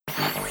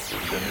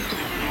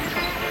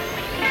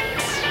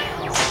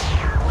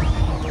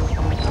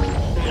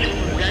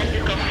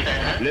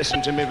listen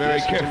to me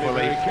very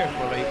carefully.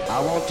 I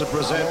want to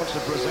present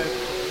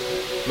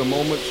the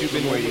moment you've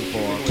been waiting for.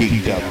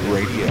 Geeked Up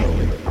Radio.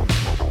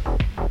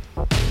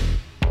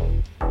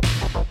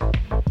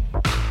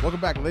 Welcome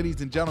back, ladies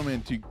and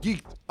gentlemen, to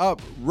Geeked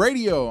Up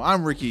Radio.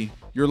 I'm Ricky,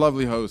 your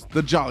lovely host,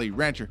 the Jolly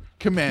Rancher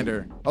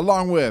Commander,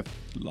 along with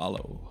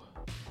Lalo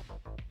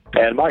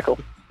and Michael.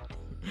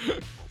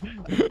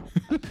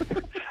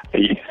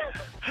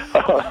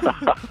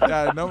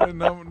 Yeah,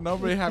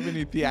 nobody have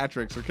any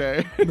theatrics,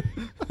 okay?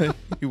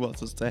 He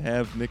wants us to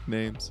have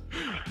nicknames.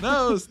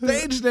 No,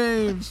 stage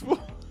names.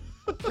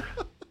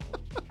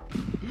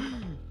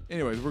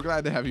 Anyways, we're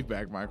glad to have you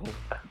back, Michael.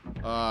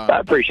 I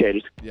appreciate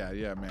it.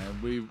 Yeah,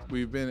 man.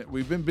 We've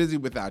been busy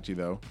without you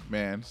though,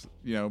 man.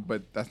 You know,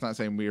 but that's not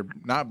saying we're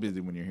not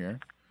busy when you're here.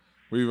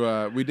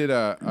 We did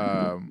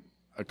a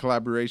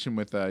collaboration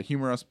with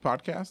Humorous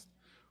Podcast.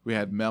 We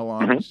had Mel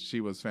on. Mm-hmm.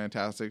 She was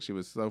fantastic. She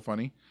was so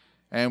funny,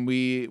 and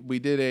we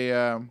did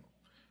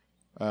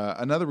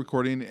another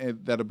recording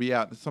that'll be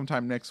out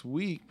sometime next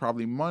week,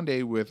 probably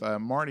Monday, with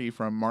Marty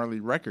from Marley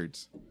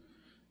Records.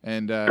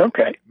 And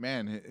okay,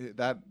 man,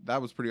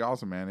 that was pretty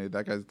awesome, man.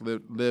 That guy's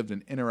lived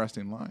an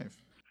interesting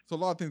life. So a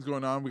lot of things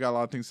going on. We got a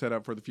lot of things set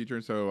up for the future.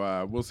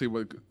 So we'll see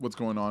what's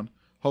going on.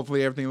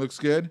 Hopefully everything looks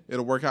good.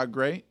 It'll work out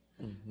great.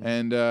 Mm-hmm.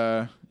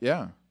 And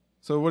yeah.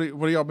 So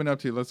what y'all been up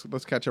to?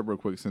 Let's catch up real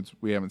quick since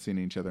we haven't seen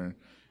each other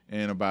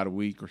in about a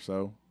week or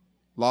so.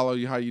 Lalo,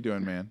 how you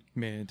doing, man?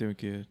 Man, doing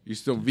good. You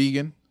still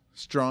vegan,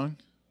 strong?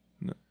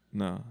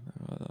 No,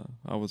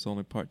 I was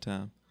only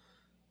part-time.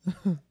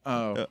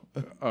 Oh.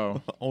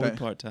 Only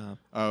part-time.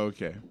 Oh,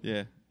 okay.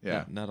 Yeah.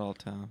 Not all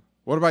time.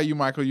 What about you,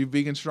 Michael? You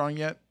vegan strong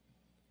yet?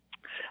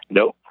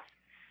 Nope.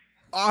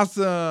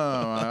 Awesome.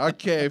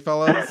 Okay,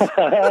 fellas.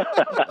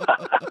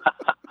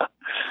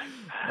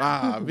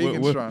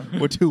 Vegan strong.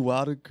 We're two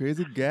wild and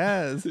crazy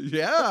guys.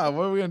 Yeah,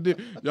 what are we gonna do?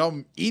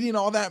 Y'all eating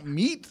all that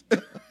meat?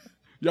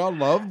 Y'all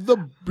love the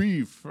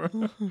beef.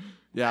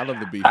 Yeah, I love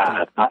the beef too.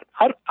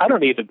 I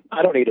don't eat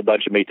a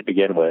bunch of meat to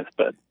begin with,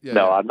 but yeah,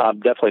 no, I'm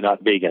definitely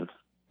not vegan.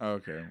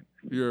 Okay,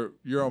 you're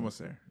almost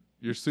there.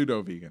 You're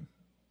pseudo vegan.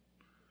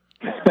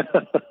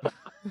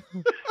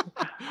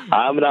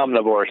 I'm an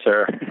omnivore,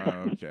 sir.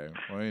 Okay.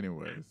 Well,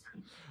 anyways,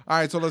 all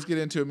right. So let's get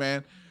into it,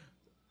 man.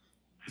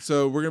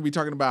 So we're gonna be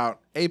talking about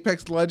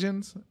Apex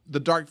Legends, The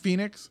Dark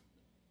Phoenix,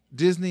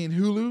 Disney and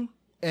Hulu,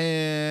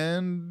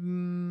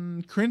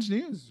 and Cringe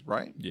News,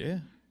 right? Yeah.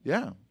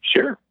 Yeah.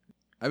 Sure.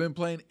 I've been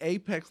playing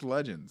Apex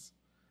Legends.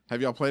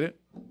 Have y'all played it?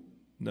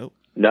 Nope.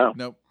 No.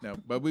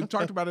 But we've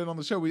talked about it on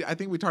the show. I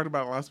think we talked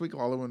about it last week,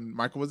 although when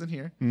Michael wasn't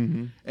here.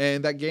 Mm-hmm.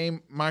 And that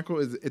game, Michael,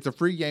 it's a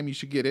free game. You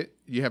should get it.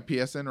 You have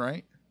PSN,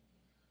 right?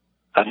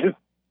 I do.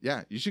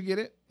 Yeah, you should get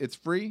it. It's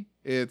free.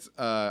 It's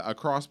a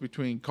cross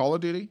between Call of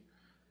Duty,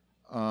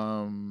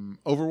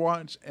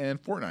 Overwatch,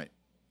 and Fortnite,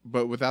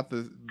 but without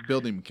the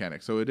building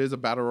mechanics. So it is a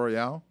battle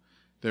royale.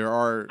 There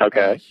are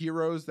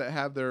heroes that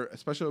have their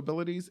special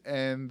abilities,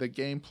 and the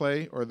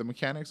gameplay or the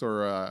mechanics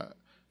or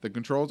the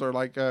controls are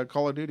like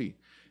Call of Duty.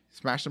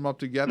 Smash them up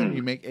together, and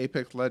you make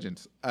Apex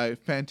Legends. A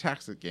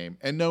fantastic game.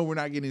 And no, we're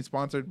not getting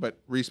sponsored, but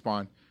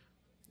Respawn,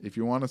 if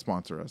you want to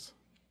sponsor us,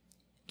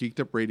 Geeked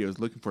Up Radio is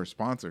looking for a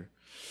sponsor.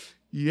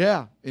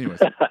 Yeah. Anyways.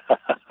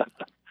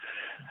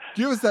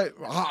 Give us that.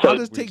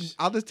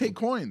 I'll just take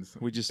coins.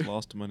 We just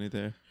lost money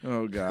there.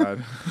 Oh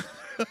God.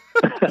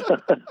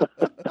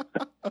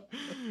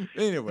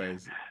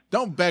 Anyways,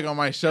 don't beg on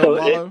my show,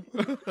 Lalo.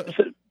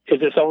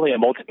 Is this only a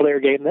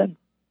multiplayer game then?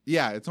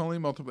 Yeah, it's only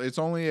multiplayer. It's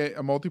only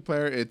a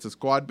multiplayer. It's a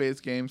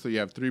squad-based game, so you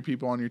have 3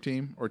 people on your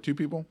team or 2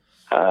 people.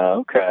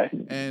 Okay.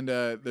 And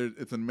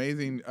it's an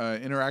amazing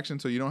interaction,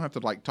 so you don't have to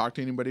talk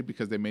to anybody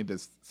because they made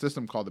this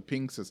system called the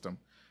ping system,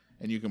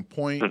 and you can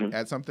point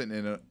at something,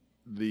 and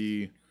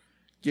the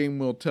game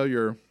will tell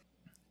your.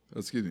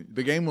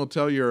 The game will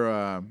tell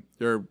your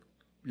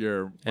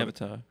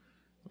avatar.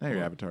 Not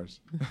your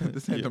avatars.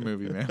 This ain't the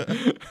movie, man.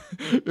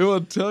 It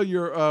will tell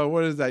your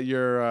what is that?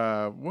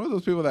 Your one of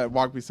those people that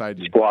walk beside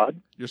you.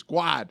 Squad. Your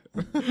squad.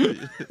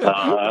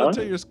 It'll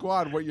tell your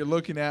squad what you're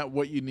looking at,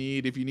 what you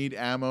need. If you need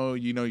ammo,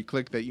 you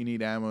click that you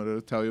need ammo.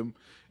 It'll tell you.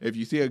 If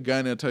you see a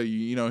gun, it'll tell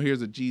you,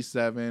 here's a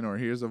G7 or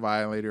here's a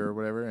Violator or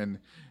whatever, and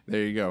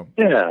there you go.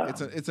 Yeah.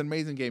 It's an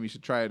amazing game. You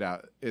should try it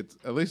out. It's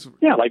at least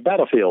like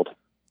Battlefield.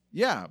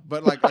 Yeah,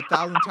 but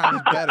 1,000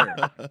 times better.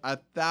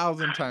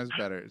 1,000 times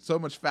better. It's so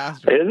much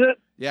faster. Is it?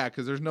 Yeah,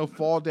 because there's no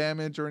fall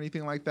damage or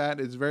anything like that.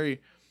 It's very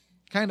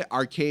kind of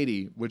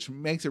arcadey, which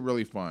makes it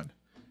really fun.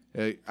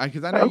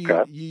 Because I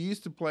know you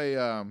used to play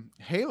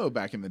Halo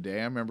back in the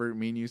day. I remember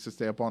me and you used to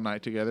stay up all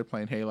night together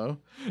playing Halo.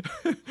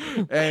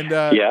 And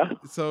yeah.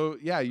 So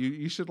yeah,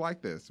 you should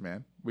like this,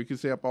 man. We could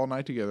stay up all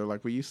night together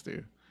like we used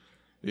to.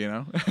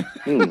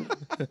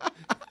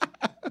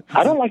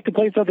 I don't like to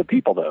play with other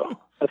people though.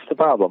 That's the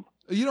problem.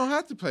 You don't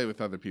have to play with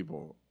other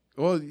people.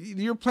 Well,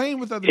 you're playing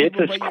with other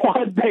people. It's a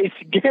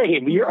squad-based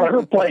game. You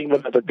are playing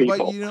with other people.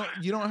 But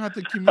you don't have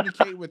to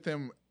communicate with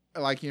them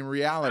like in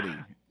reality.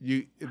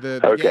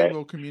 The game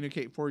will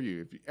communicate for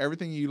you.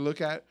 Everything you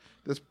look at,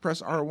 just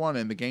press R1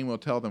 and the game will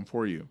tell them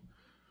for you.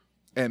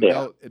 and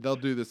they'll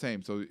do the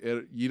same. So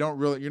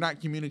you're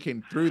not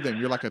communicating through them.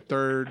 You're like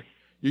you're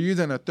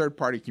using a third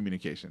party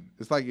communication.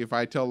 It's like if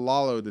I tell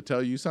Lalo to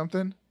tell you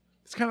something,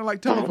 it's kind of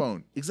like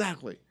telephone.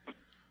 Exactly.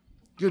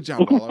 Good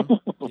job, Lalo.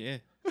 Yeah,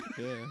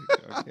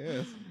 I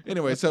guess.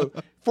 Anyway, so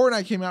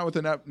Fortnite came out with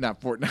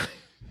not Fortnite.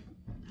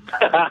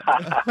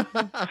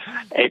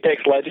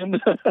 Apex Legends.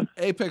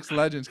 Apex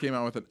Legends came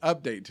out with an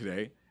update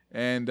today.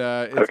 And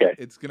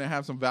it's going to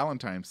have some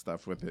Valentine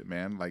stuff with it,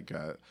 man, like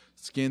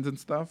skins and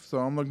stuff. So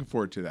I'm looking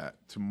forward to that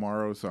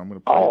tomorrow. So I'm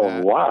going to play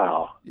that. Oh,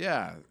 wow.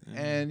 Yeah.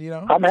 And,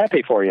 I'm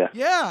happy for you.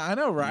 Yeah, I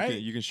know, right?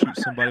 You can shoot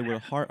somebody with a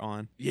heart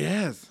on.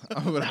 Yes.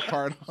 With a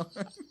heart on.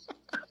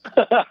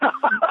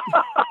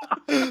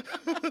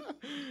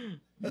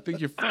 You think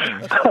you're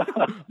funny.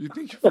 You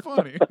think you're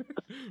funny.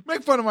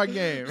 Make fun of my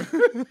game.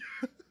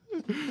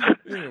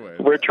 Anyway.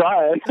 We're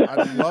trying.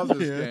 I love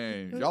this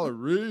game. Y'all are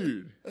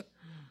rude.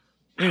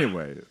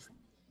 Anyways,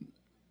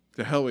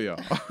 the hell we are.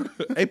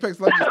 Apex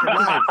Legends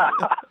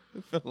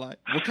for life.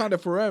 Wakanda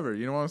forever.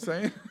 You know what I'm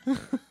saying?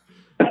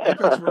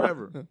 Apex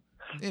forever.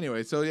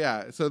 Anyway, so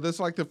this is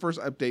like the first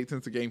update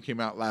since the game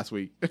came out last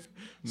week.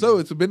 So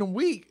it's been a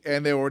week,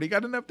 and they already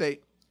got an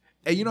update.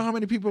 And you know how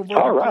many people have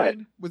already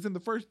played? Within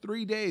the first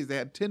 3 days, they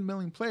had 10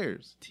 million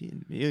players.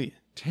 10 million.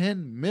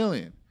 10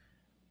 million.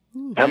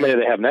 Ooh. How many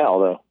do they have now,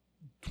 though?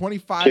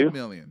 25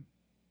 million.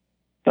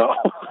 Oh.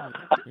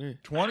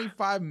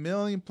 25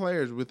 million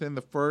players within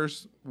the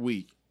first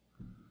week.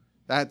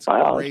 That's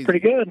crazy. That's pretty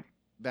good.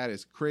 That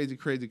is crazy,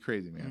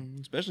 man.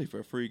 Especially for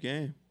a free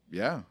game.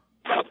 Yeah.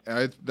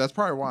 That's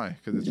probably why,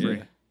 because it's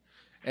free.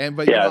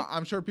 But you know,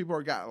 I'm sure people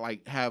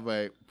have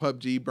a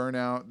PUBG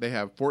burnout. They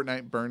have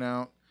Fortnite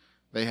burnout.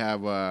 They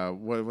have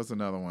what's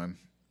another one?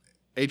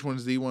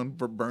 H1Z1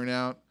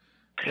 burnout.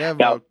 They have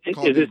Call of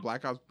Duty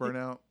Black Ops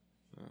burnout.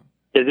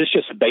 Is this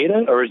just a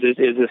beta, or is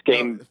this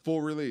game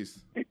full release?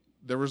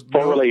 There was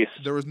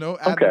no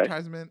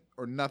advertisement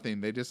or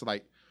nothing. They just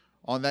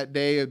on that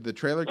day the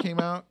trailer came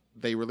out,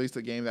 they released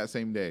the game that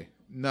same day.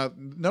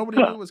 Nobody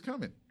knew it was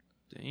coming.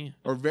 Damn.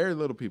 Or very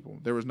little people.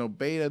 There was no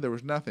beta. There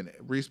was nothing.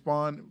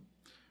 Respawn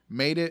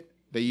made it.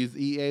 They used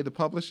EA to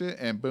publish it,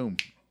 and boom,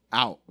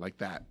 out like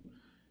that.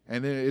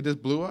 And then it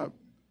just blew up.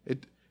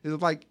 It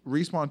was like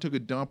Respawn took a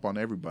dump on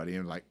everybody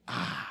and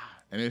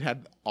and it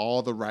had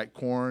all the right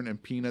corn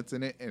and peanuts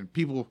in it, and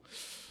people.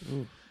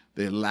 Ooh.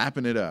 They're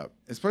lapping it up,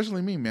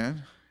 especially me,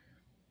 man.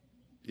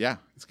 Yeah,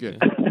 it's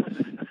good.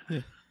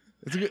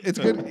 It's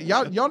good.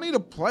 Y'all need to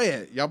play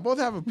it. Y'all both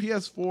have a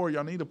PS4.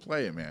 Y'all need to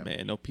play it, man.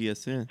 Man, no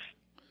PSN,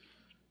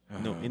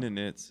 no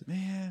internets,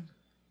 man.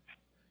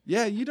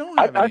 Yeah, you don't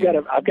have. I've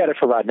got it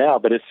for right now,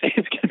 but it's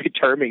going to be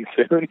terming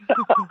soon.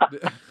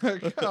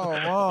 Come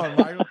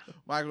on,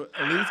 Michael.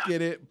 At least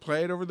get it.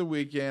 Play it over the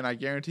weekend. I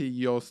guarantee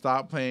you'll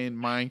stop playing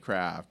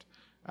Minecraft.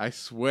 I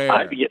swear.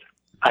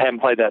 I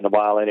haven't played that in a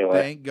while anyway.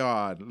 Thank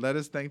God. Let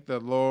us thank the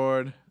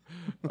Lord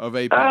of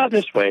Apex.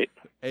 Just wait.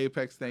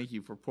 Apex, thank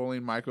you for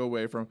pulling Michael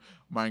away from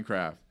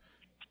Minecraft.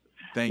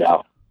 Thank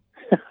you.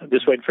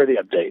 Just waiting for the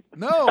update.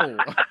 No.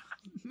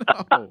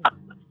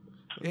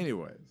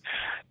 Anyways.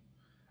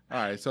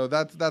 All right, so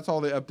that's all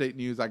the update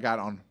news I got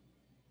on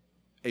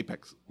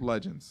Apex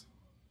Legends.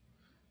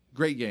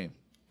 Great game.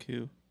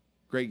 Cool.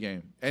 Great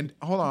game. And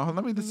hold on,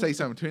 let me just say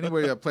something to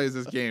anybody that plays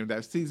this game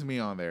that sees me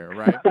on there,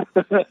 right?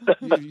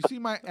 you see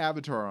my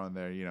avatar on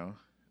there,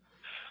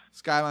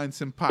 Skyline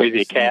Senpai. Is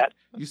he a cat?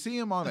 You see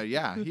him on there.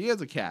 Yeah, he is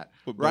a cat,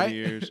 right?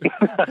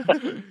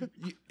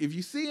 If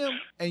you see him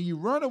and you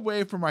run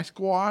away from my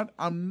squad,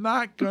 I'm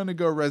not going to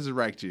go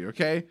resurrect you,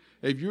 okay?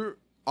 If you're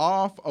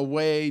off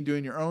away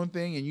doing your own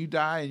thing and you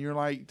die and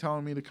you're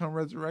telling me to come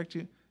resurrect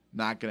you,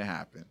 not going to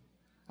happen.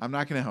 I'm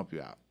not going to help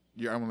you out.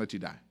 I'm going to let you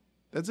die.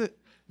 That's it.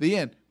 The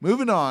end.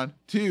 Moving on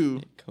to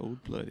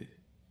cold-blooded.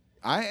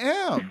 I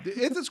am.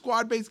 It's a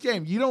squad-based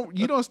game. You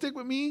don't stick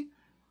with me,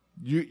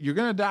 you're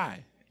gonna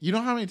die. You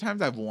know how many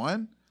times I've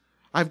won?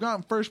 I've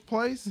gotten first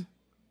place.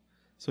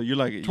 So you're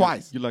like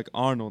twice. You're like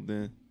Arnold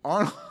then.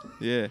 Arnold.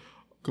 Yeah.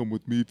 Come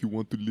with me if you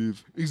want to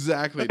live.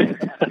 Exactly.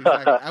 Dude.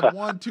 Exactly. I've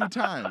won 2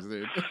 times,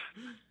 dude.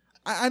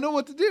 I know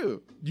what to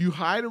do. You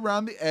hide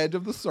around the edge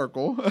of the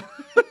circle.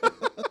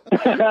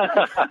 You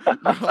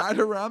hide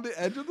around the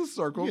edge of the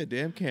circle. You're a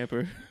damn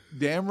camper.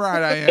 Damn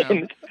right I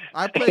am.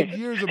 I played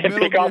years of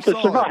Metal Gear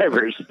Solid.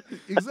 Survivors.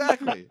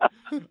 Exactly.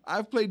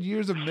 I've played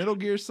years of Metal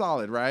Gear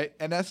Solid, right?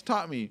 And that's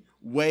taught me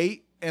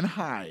wait and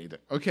hide,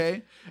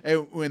 okay?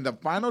 And when the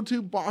final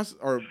 2 bosses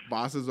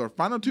or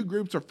final 2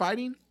 groups are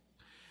fighting,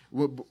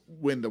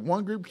 when the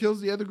one group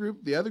kills the other group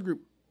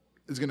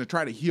is going to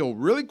try to heal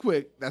really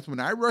quick. That's when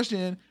I rush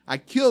in, I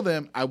kill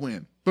them, I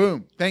win.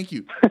 Boom. Thank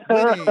you.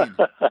 Winning.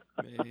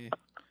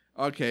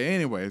 Okay,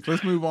 anyways,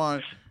 let's move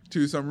on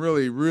to some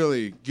really,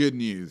 really good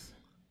news.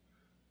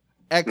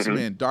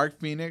 X-Men, Dark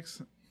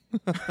Phoenix.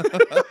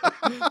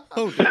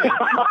 Oh,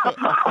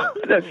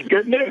 that's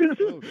good news.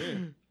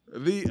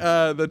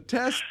 The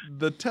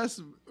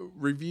test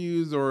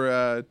reviews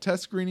or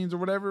test screenings or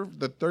whatever,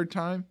 the third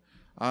time.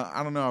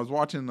 I don't know. I was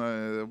watching.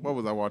 What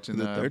was I watching?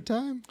 The third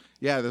time?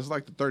 Yeah, this is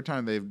like the third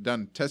time they've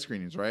done test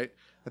screenings, right?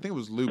 I think it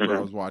was Looper I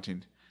was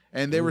watching,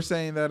 and they were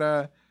saying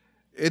that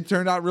it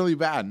turned out really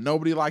bad.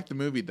 Nobody liked the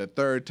movie the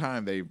third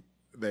time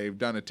they've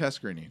done a test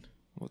screening.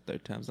 Well,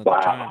 third time's not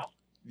the charm.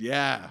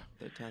 Yeah.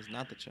 Third time's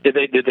not the charm. Did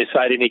they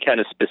cite any kind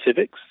of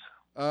specifics?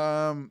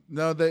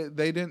 No,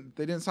 they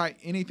didn't cite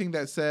anything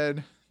that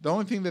said. The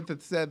only thing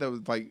that said that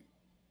was like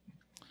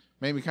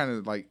made me kind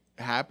of like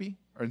happy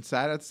and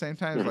sad at the same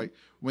time is like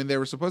when they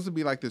were supposed to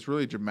be like this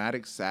really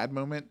dramatic sad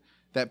moment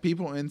that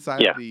people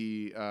inside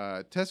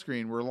the test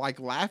screen were like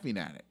laughing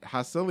at it,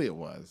 how silly it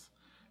was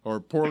or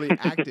poorly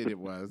acted it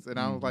was, and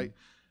I was like,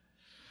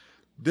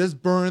 this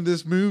burned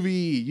this movie.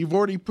 You've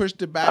already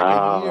pushed it back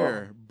a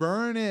year.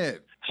 Burn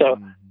it. So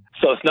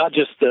it's not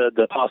just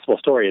the possible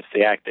story; it's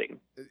the acting.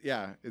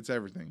 Yeah, it's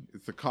everything.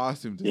 It's the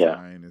costume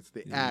design. It's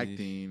the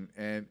acting,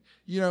 and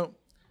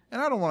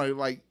and I don't want to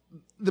like.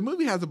 The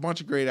movie has a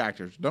bunch of great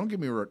actors. Don't get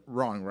me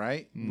wrong,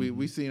 right?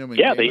 We've seen them in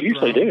Game they of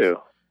usually Thrones, do,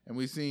 and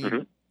we've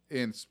seen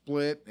in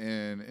Split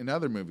and in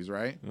other movies,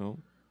 right? No.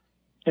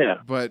 Yeah,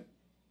 but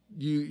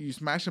you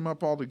smash them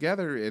up all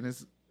together, and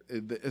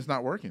it's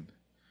not working.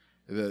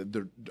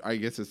 I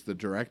guess it's the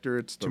director,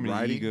 it's the Too many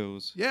writing.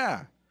 egos.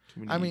 Yeah,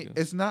 I mean, egos.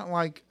 it's not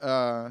like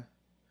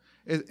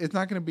it's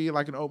not going to be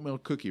like an oatmeal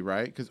cookie,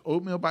 right? Because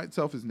oatmeal by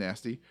itself is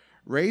nasty.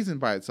 Raisin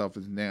by itself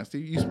is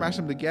nasty. You smash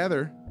them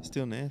together, It's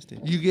still nasty.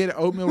 you get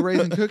oatmeal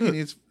raisin cookie. And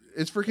it's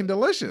freaking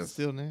delicious. It's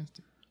still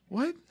nasty.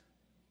 What?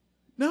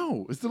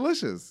 No, it's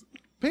delicious.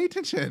 Pay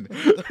attention.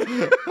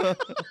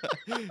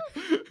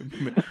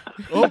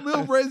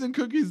 Oatmeal raisin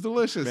cookies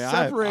delicious. Man,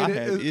 Separate I it.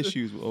 have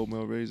issues with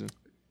oatmeal raisin.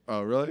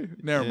 Oh, really?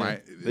 Never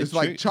mind. they It's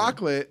like tricked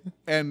chocolate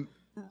and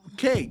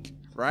cake,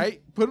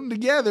 right? Put them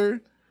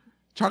together.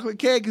 Chocolate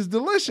cake is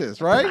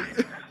delicious, right?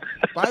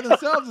 By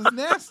themselves, it's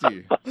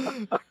nasty.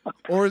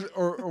 Or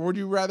would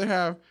you rather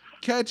have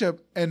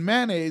ketchup and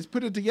mayonnaise,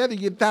 put it together, you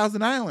get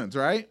Thousand Islands,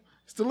 right?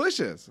 It's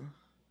delicious.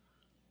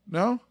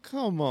 No?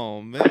 Come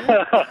on, man.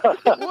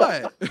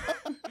 What?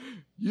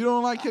 You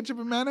don't like ketchup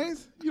and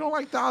mayonnaise? You don't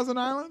like Thousand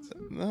Islands?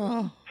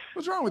 No.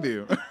 What's wrong with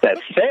you? that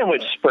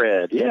sandwich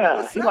spread.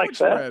 Yeah, he likes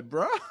that. Spread,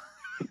 bro.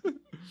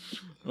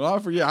 Well, I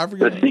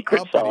forget The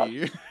secret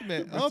uppity.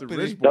 Man, Mr. uppity.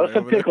 Rich boy Throw some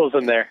over there. pickles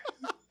in there.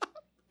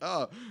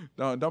 Oh,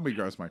 don't be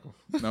gross, Michael.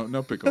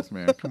 No pickles,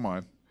 man. Come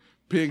on.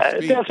 Pig's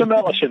feet. Throw some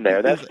relish in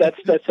there. That's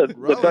the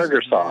Relish burger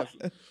is sauce.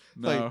 nasty.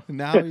 No. Like,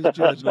 now he's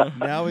judging.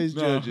 Now he's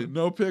judging.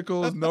 No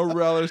pickles, no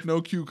relish,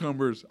 no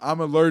cucumbers.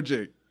 I'm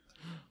allergic.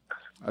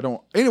 I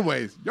don't.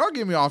 Anyways, y'all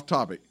get me off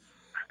topic.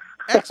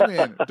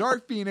 X-Men,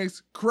 Dark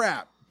Phoenix,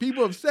 crap.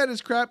 People have said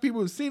it's crap.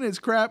 People have seen it's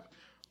crap.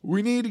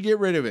 We need to get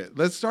rid of it.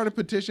 Let's start a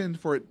petition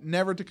for it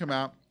never to come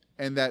out,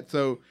 and that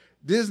so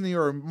Disney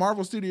or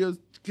Marvel Studios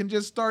can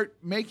just start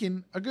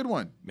making a good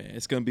one. Man,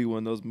 it's gonna be one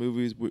of those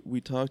movies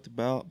we talked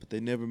about, but they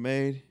never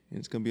made, and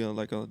it's gonna be on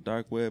like a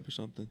dark web or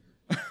something.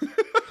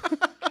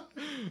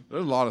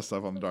 There's a lot of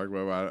stuff on the dark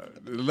web.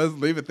 Let's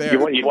leave it there.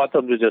 You want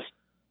them to just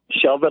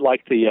shelve it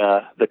like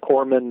the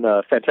Corman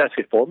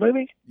Fantastic Four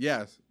movie?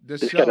 Yes,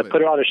 Just shelve kind of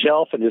put it on a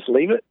shelf and just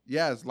leave it?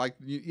 Yes,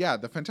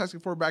 the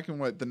Fantastic Four back in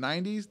the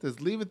 90s.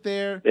 Just leave it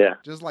there. Yeah.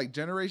 Just like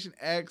Generation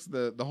X,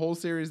 the whole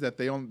series that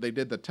they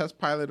did the test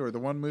pilot or the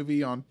one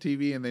movie on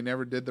TV and they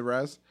never did the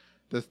rest.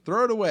 Just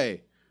throw it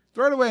away.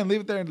 Throw it away and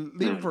leave it there and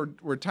leave it for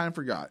where time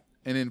forgot.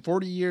 And in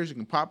 40 years, you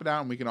can pop it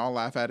out and we can all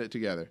laugh at it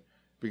together.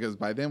 Because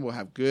by then we'll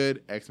have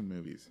good X-Men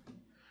movies.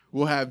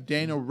 We'll have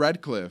Daniel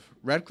Radcliffe.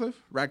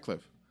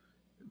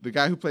 The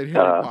guy who played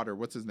Harry Potter.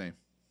 What's his name?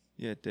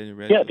 Yeah, Daniel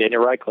Radcliffe. Yeah,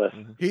 Daniel Radcliffe.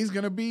 Mm-hmm. He's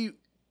going to be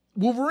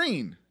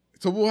Wolverine.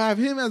 So we'll have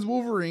him as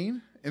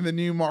Wolverine in the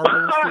new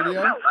Marvel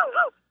studio.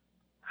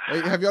 Hey,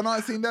 have y'all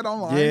not seen that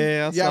online?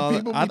 Yeah, I saw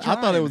people that. I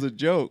thought it was a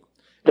joke.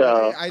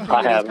 I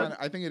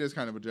think it is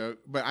kind of a joke,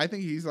 but I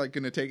think he's like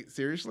going to take it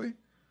seriously.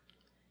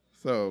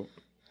 So,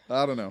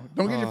 I don't know.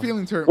 Don't get your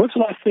feelings hurt. What's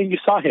the last thing you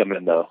saw him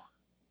in, though?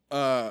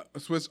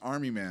 Swiss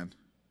Army Man.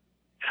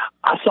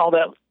 I saw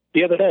that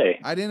the other day.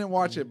 I didn't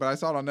watch it, but I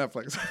saw it on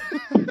Netflix.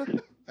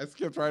 I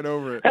skipped right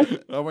over it.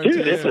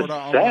 Dude, it's a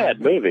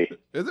sad movie.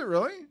 Is it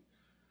really?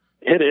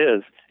 It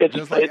is.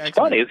 It's like it's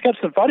funny. It's got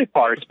some funny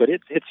parts, but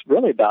it's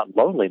really about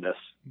loneliness.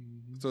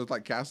 So it's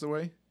like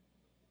Castaway?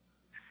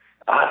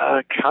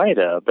 Kind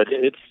of, but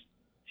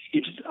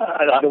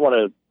I don't want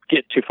to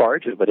get too far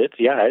into it, but it's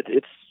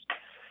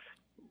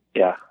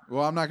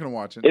Well, I'm not going to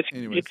watch it.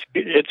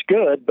 It's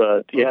good,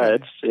 but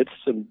it's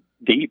some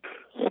deep.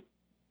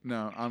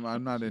 No,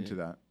 I'm not into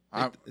that.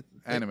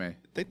 Anime. I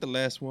think the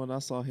last one I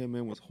saw him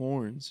in was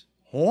Horns.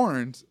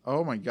 Horns?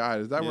 Oh my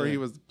God! Is that where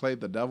Yeah. he played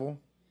the devil?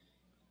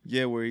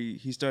 Yeah, where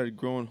he started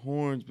growing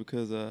horns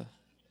because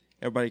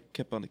everybody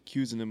kept on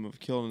accusing him of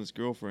killing his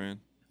girlfriend.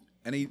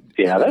 And he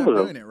that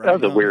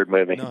was a weird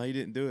movie. No, he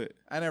didn't do it.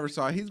 I never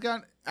saw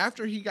it.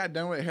 After he got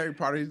done with Harry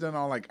Potter, he's done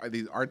all like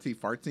these artsy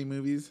fartsy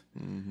movies,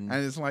 and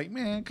it's like,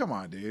 man, come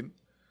on, dude.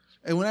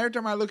 And every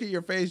time I look at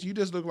your face, you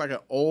just look like an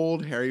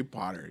old Harry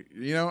Potter.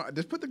 You know,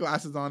 just put the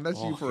glasses on. That's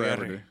you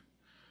forever. Harry.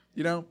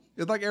 You know,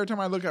 it's like every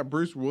time I look at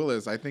Bruce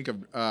Willis, I think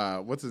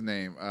of what's his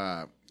name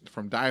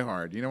from Die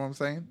Hard. You know what I'm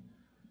saying?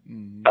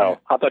 Oh,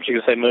 I thought you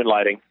were going to say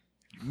Moonlighting.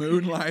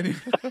 Moonlighting.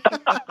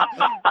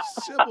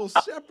 Sybil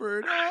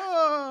Shepherd.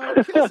 Oh,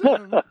 kiss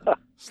him.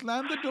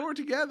 Slam the door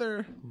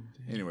together.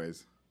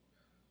 Anyways,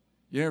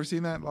 you ever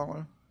seen that,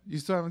 Lalo? You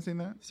still haven't seen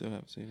that? Still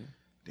haven't seen it.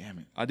 Damn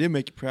it! I did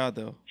make you proud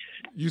though.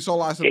 You saw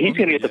lots of. He's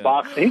gonna get the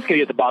box. He's gonna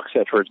get the box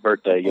set for his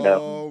birthday. You know.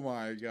 Oh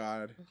my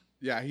God!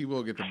 Yeah, he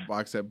will get the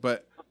box set,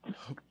 but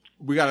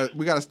we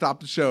gotta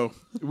stop the show.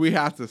 We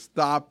have to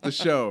stop the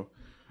show.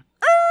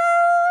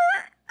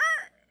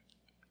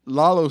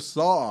 Lalo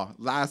saw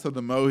Last of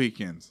the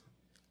Mohicans,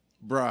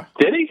 bruh.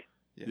 Did he?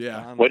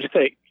 Yeah. What'd you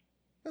think?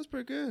 That's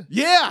pretty good.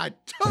 Yeah, I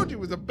told you it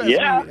was the best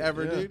movie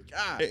ever, dude.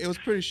 God. It was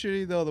pretty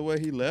shitty though the way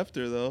he left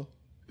her though.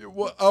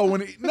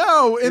 When he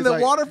in the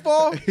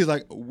waterfall. He's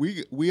like,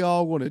 we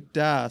all want to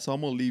die, so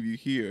I'm gonna leave you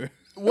here.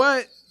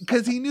 What?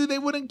 Because he knew they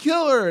wouldn't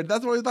kill her.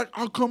 That's why he's like,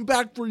 I'll come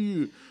back for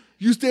you.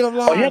 You stay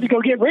alive. Oh, he had to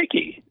go get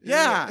Ricky.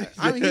 Yeah.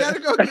 I mean, he had to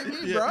go get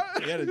me, bro.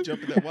 He had to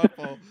jump in that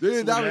waterfall.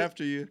 Dude, that was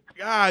after you.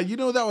 God, you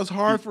know that was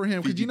hard for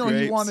him because you know he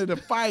grapes. wanted to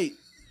fight.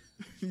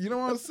 You know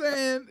what I'm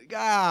saying?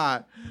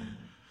 God.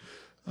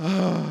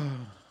 I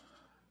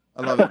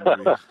love that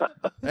movie.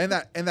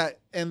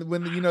 And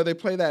when they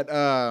play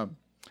that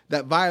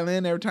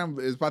violin every time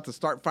it's about to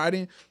start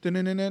fighting,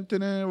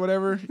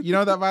 whatever. You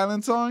know that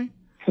violin song?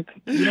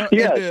 You know,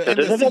 yeah. and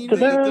the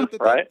scenery,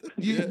 right?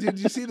 Did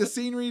you see the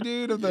scenery,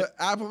 dude, of the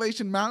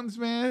Appalachian Mountains,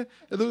 man?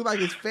 It looks like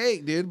it's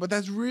fake, dude, but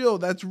that's real.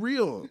 That's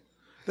real.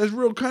 There's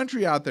real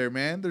country out there,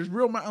 man. There's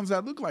real mountains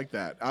that look like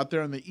that out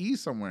there in the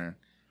east somewhere.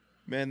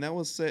 Man, that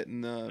was set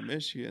in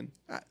Michigan.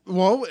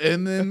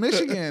 And in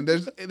Michigan,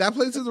 that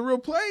place is a real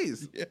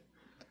place. Yeah.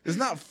 It's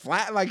not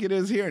flat like it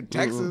is here in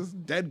Texas.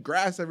 Dead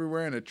grass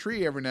everywhere and a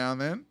tree every now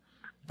and then.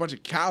 A bunch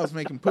of cows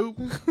making poop.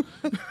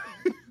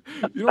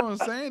 You know what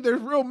I'm saying?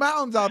 There's real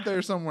mountains out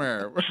there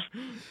somewhere.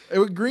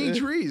 With green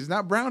trees,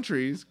 not brown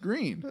trees,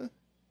 green.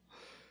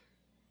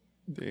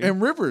 Damn.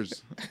 And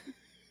rivers.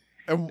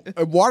 And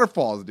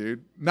waterfalls,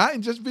 dude. Not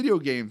in just video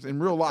games, in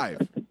real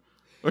life.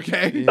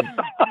 Okay?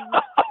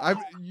 Yeah.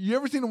 You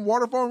ever seen a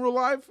waterfall in real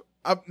life?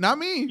 Not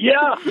me.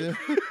 Yeah.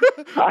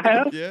 I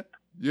have. Yeah.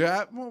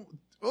 Yeah. Well,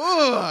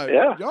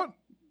 yeah.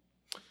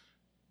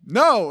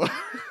 No.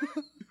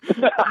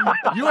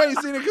 You ain't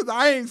seen it because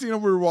I ain't seen a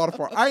real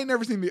waterfall. I ain't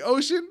never seen the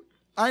ocean.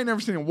 I ain't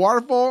never seen a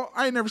waterfall.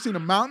 I ain't never seen a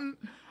mountain.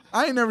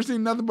 I ain't never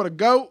seen nothing but a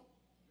goat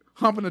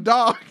humping a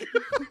dog.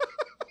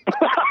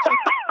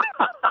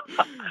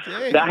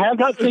 I have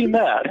not seen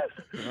that.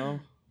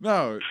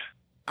 No.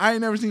 I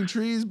ain't never seen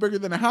trees bigger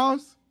than a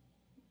house.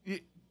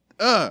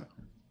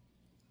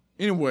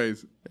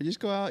 Anyways.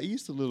 Just go out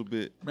east a little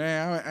bit.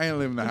 Man, I ain't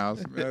living in the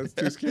house. Man, that's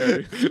too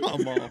scary.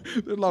 Come on.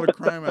 There's a lot of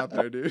crime out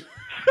there, dude.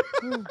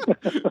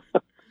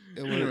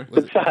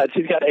 Besides,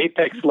 he's got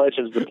Apex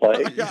Legends to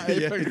play. I got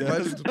Apex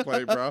Legends to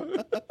play, bro.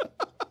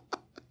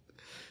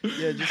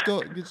 Yeah, just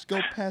go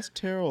past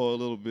Terrell a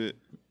little bit.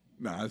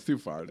 Nah, it's too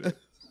far, dude.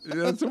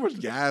 That's too much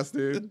gas,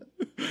 dude.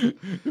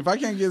 If I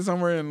can't get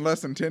somewhere in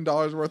less than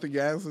 $10 worth of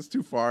gas, it's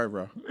too far,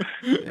 bro.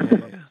 Yeah.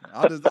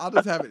 I'll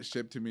just have it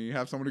shipped to me.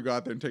 Have somebody go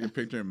out there and take a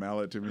picture and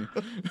mail it to me.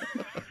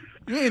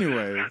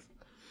 Anyways,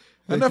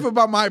 enough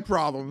about my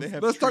problems.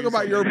 Let's talk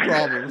about your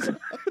problems.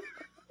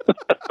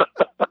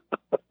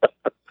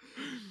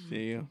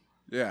 Damn.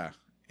 Yeah.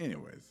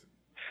 Anyways.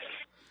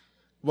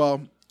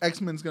 Well,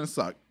 X-Men's gonna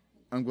suck.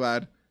 I'm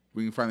glad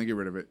we can finally get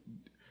rid of it.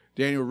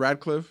 Daniel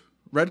Radcliffe?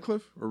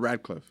 Radcliffe or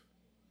Radcliffe?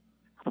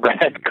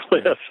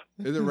 Radcliffe.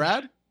 Is it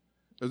Rad?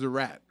 Or is it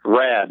Rat?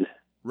 Rad.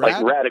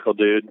 Like radical,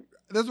 dude.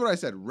 That's what I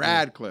said.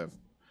 Radcliffe.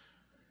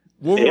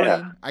 Wolverine.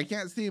 Yeah. I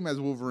can't see him as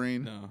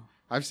Wolverine. No.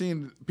 I've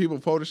seen people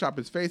Photoshop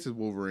his face as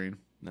Wolverine.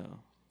 No.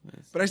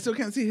 But I still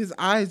can't see his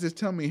eyes just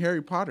tell me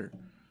Harry Potter.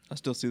 I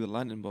still see the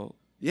lightning bolt.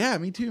 Yeah,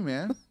 me too,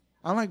 man.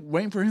 I'm like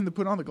waiting for him to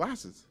put on the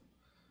glasses.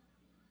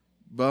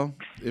 Well,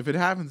 if it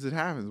happens, it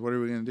happens. What are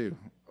we going to do?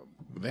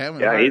 They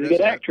haven't he's a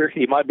good actor.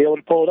 He might be able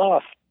to pull it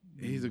off.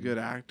 He's a good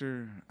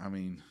actor. I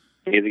mean.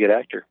 He's a good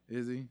actor.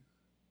 Is he?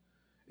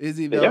 Is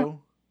he,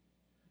 though?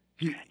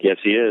 Yeah. Yes,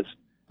 he is.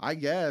 I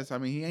guess. I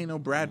mean, he ain't no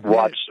Brad Pitt.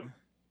 Watch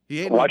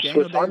no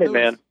Swiss Army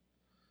Man.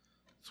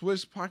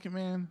 Swiss Pocket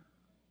Man.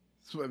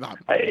 It's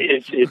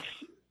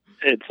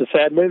a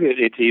sad movie.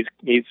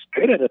 He's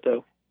good at it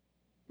though.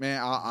 Man,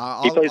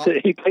 he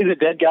plays a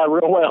dead guy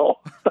real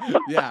well.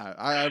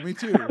 Yeah, me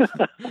too.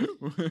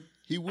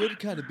 He would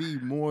kind of be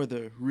more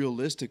the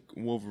realistic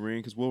Wolverine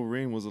because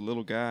Wolverine was a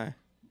little guy.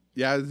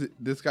 Yeah,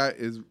 this guy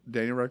is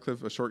Daniel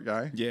Radcliffe, a short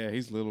guy. Yeah,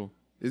 he's little.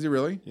 Is he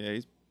really? Yeah,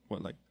 he's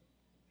like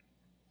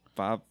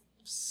 5'6",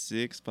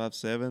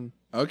 5'7".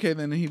 Okay,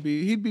 then he'd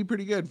be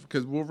pretty good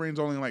because Wolverine's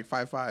only like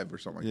 5'5" or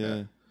something like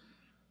that.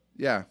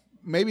 Yeah,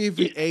 maybe if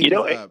he ages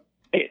up.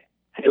 Hey,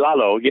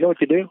 Lalo, you know what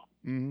you do?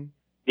 Mm-hmm.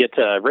 Get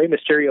Rey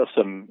Mysterio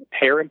some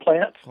hair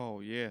implants. Oh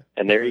yeah,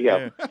 and there you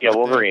go. Yeah,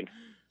 Wolverine.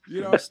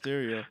 You know,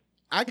 Mysterio.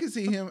 I can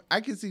see him. I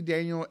can see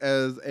Daniel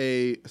as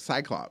a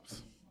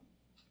Cyclops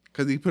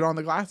because he put on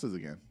the glasses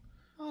again.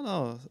 Oh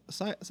no,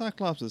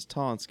 Cyclops is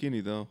tall and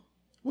skinny though.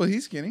 Well,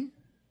 he's skinny.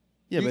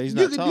 Yeah, but he's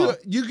not tall.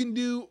 You can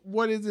do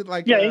what is it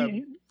like? Yeah,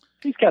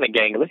 he's kind of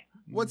gangly.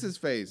 What's his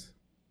face?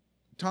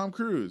 Tom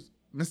Cruise,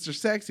 Mr.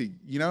 Sexy.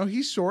 You know,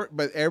 he's short,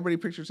 but everybody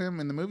pictures him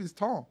in the movies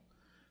tall.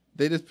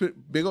 They just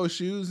put big old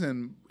shoes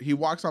and he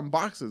walks on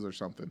boxes or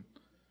something.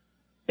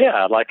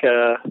 Yeah, like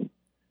Chuck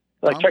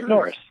Cruise.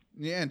 Norris.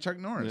 Yeah, and Chuck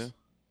Norris. Yeah.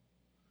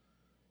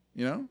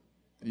 You know,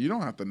 you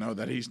don't have to know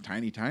that he's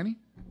tiny.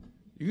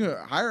 You can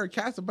hire a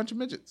cast a bunch of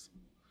midgets.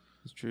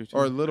 It's true.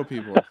 Or little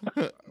people.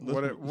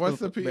 What's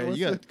the Man,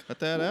 you gotta cut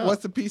that out.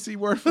 What's the PC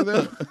word for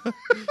them?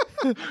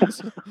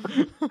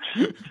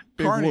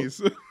 Carnies.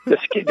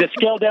 To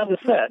scale down the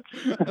set.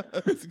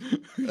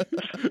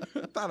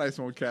 I thought I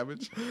smoked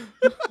cabbage.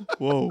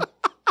 Whoa.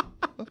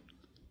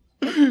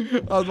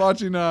 I was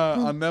watching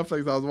on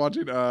Netflix. I was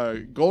watching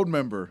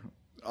Goldmember,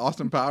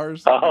 Austin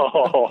Powers.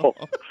 Oh.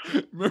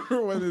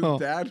 Remember when his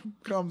dad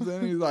comes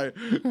in? He's like,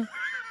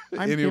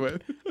 anyway,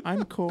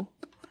 I'm cool.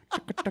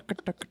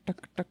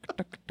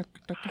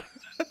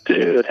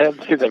 Dude, I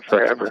haven't seen that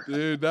forever.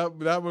 Dude,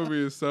 that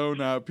movie is so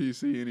not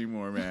PC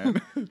anymore,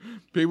 man.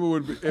 People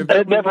would be.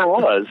 It never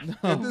was.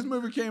 If this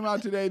movie came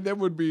out today, there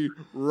would be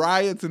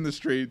riots in the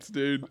streets,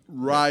 dude.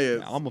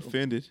 Riots. I'm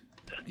offended.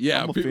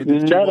 Yeah, I'm people,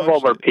 offended. None of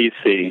them are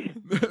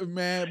PC.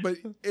 man. But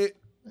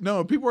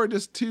no, people are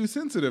just too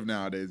sensitive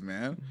nowadays,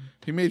 man.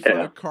 He made fun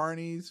of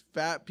carnies,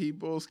 fat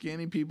people,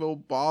 skinny people,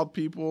 bald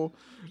people.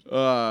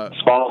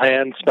 Small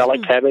hands smell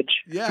like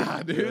cabbage.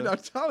 Yeah, dude, I'm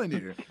telling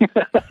you.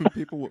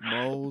 People with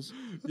moles.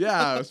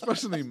 Yeah,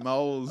 especially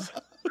moles.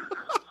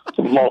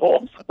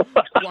 Moles.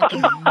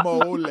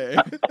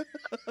 Guacamole.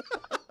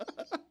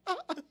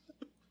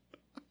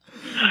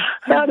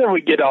 How did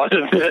we get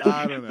onto this?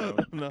 I don't know.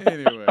 No.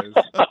 Anyways.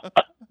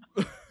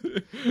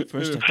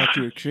 First, I thought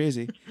you were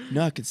crazy.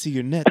 Now I can see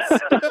your nets.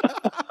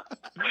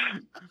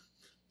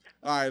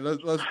 All right,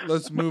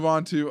 let's move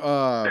on to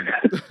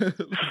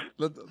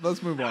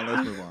let's move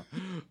on.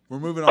 We're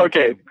moving on.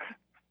 Okay.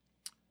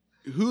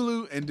 To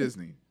Hulu and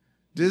Disney.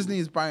 Disney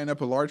is buying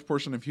up a large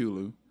portion of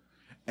Hulu,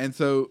 and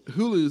so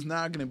Hulu's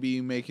not going to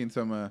be making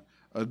some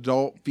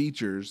adult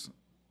features.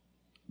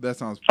 That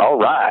sounds all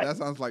right. That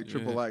sounds like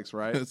Triple X,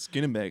 right?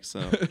 Skinning back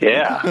some.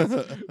 Yeah.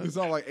 It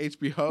sounds like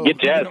HBO. Get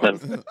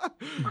Jasmine.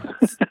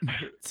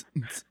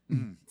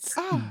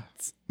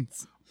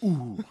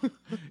 Ooh.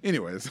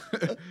 Anyways,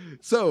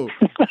 so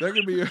they're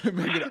gonna be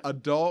making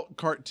adult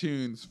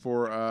cartoons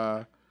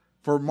for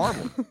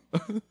Marvel.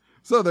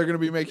 So they're gonna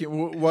be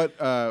making what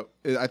I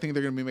think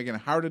they're gonna be making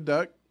Howard the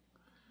Duck.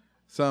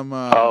 Some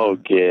oh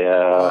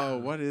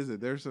what is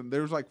it? There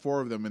was like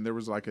 4 of them, and there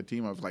was like a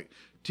team of like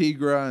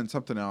Tigra and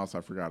something else.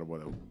 I forgot what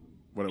it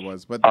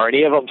was. But are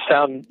any of them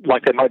sound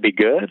like they might be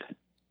good?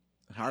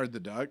 Howard the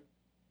Duck.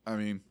 I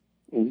mean,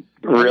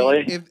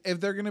 really? If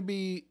they're gonna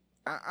be.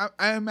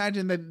 I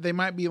imagine that they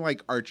might be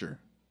like Archer,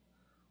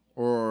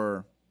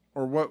 or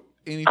what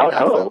anything I would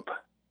else hope.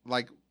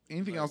 like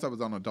anything else that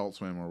was on Adult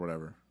Swim or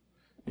whatever,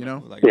 you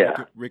know, Like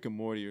Yeah. Rick and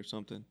Morty or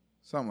something.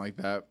 something like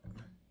that.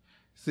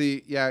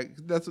 See, yeah,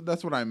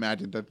 that's what I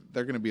imagine, that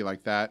they're gonna be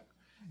like that,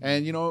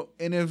 and you know,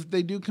 and if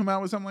they do come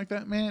out with something like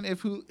that, man,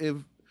 if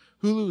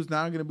Hulu's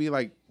not gonna be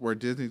like where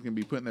Disney's gonna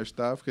be putting their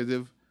stuff, because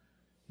if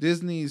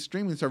Disney's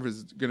streaming service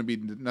is going to be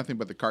nothing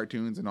but the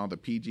cartoons and all the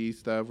PG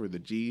stuff or the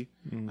G.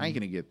 I ain't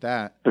going to get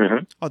that.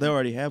 Mm-hmm. Oh, they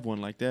already have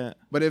one like that.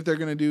 But if they're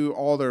going to do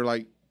all their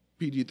like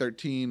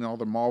PG-13 and all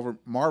the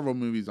Marvel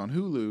movies on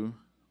Hulu,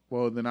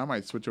 well, then I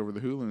might switch over to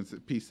Hulu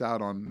and peace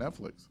out on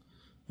Netflix.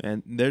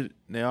 And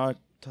they are.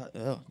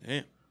 Oh,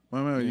 damn.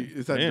 Wait,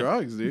 it's that Damn.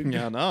 drugs, dude.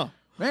 Yeah, I know.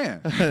 Man.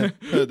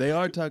 They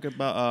are talking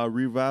about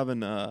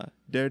reviving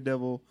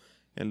Daredevil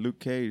and Luke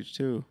Cage,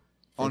 too.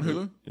 On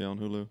Hulu? Yeah, on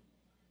Hulu.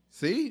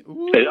 See?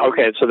 Ooh.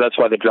 Okay, so that's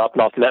why they're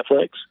dropping off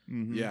Netflix?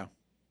 Mm-hmm. Yeah.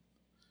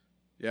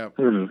 Yeah.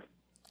 Hmm.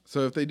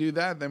 So if they do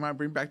that, they might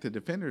bring back the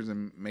Defenders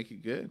and make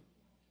it good.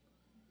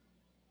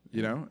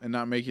 You know? And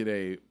not make it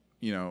a,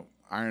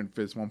 Iron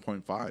Fist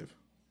 1.5.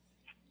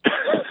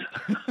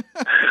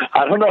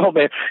 I don't know,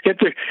 man.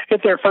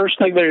 If their first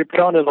thing they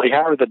put on is like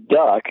Howard the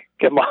Duck,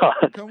 come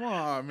on. Come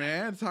on,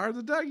 man. It's Howard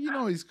the Duck. You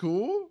know he's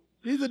cool.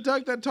 He's a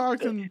duck that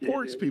talks and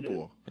porks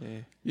people.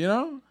 Yeah. You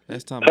know?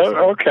 Last time I saw it.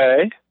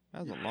 Okay.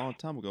 That was a long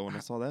time ago when I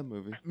saw that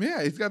movie.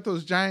 Yeah, he's got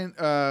those giant,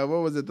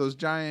 those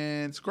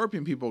giant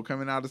scorpion people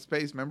coming out of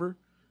space, remember?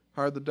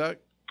 Howard the Duck?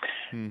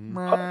 Mm-hmm.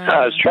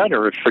 I was trying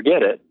to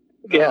forget it.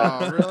 Yeah.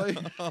 Oh, really?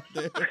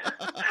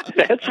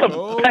 That's a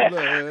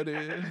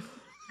Cold-blooded.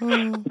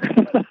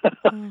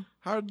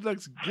 Howard the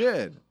Duck's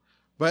good.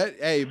 But,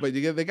 hey,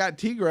 they got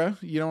Tigra.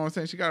 You know what I'm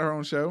saying? She got her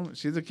own show.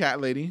 She's a cat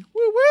lady.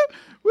 Woo, woo,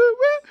 woo,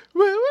 woo,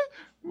 woo,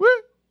 woo, woo.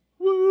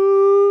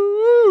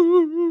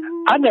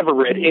 I never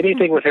read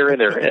anything with her in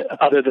there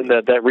other than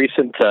that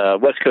recent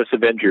West Coast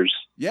Avengers.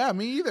 Yeah,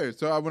 me either.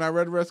 So when I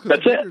read West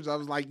Coast Avengers, I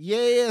was like,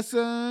 yeah,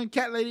 son,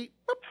 cat lady.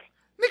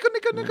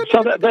 Nickel.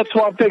 So that's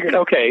why I figured,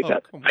 okay,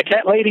 a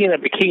cat lady in a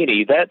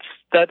bikini, that's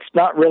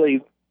not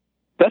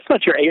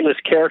your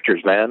A-list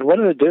characters, man. What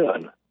are they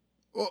doing?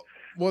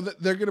 Well,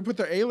 they're going to put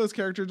their A-list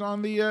characters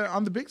on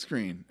the big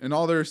screen, and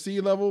all their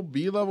C-level,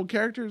 B-level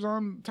characters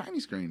on tiny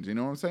screens. You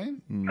know what I'm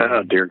saying?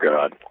 Oh, dear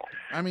God.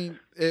 I mean,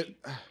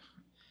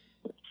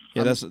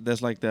 Yeah,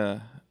 that's like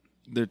the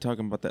they're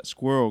talking about that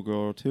Squirrel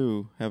Girl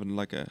too, having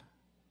like a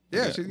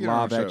she's getting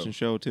on live a action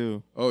show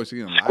too. Oh, she's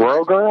getting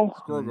Squirrel Girl.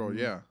 Squirrel Girl,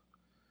 yeah.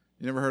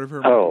 You never heard of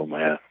her? Oh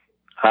man,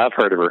 I've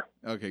heard of her.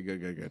 Okay,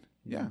 good.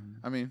 Yeah,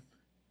 I mean,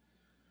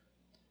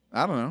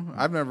 I don't know.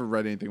 I've never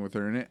read anything with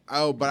her in it.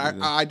 Oh, but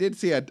I did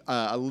see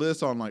a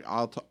list on like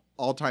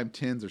all-time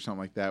 10s or something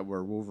like that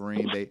where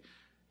Wolverine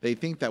they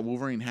think that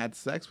Wolverine had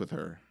sex with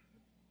her.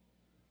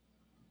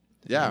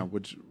 Yeah,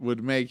 which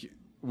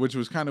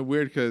was kind of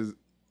weird because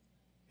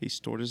he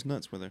stored his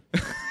nuts with her.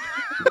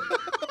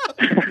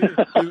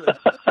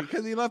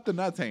 Because he left the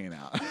nuts hanging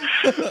out. I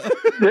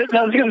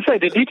was going to say,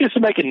 did he just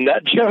make a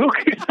nut joke?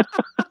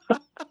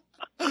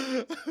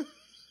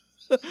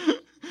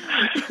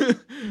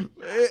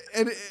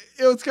 It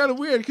was kind of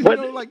weird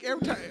because like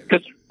every time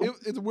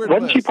it's a weird.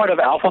 Wasn't she part of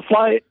Alpha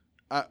Flight?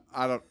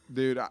 I don't,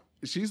 dude.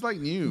 She's like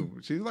new.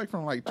 She's like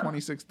from like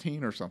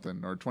 2016 or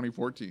something or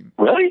 2014.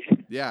 Really?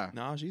 Yeah.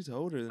 No, she's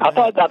older. Than I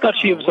thought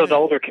she was an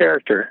older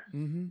character.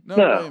 Mm-hmm.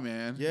 No way,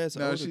 man. Yeah,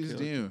 she's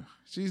new.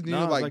 She's new,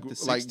 no, like the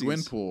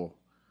Gwenpool.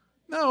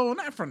 No,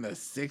 not from the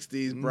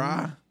 60s,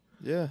 brah.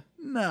 Yeah.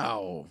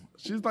 No,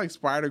 she's like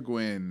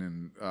Spider-Gwen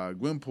and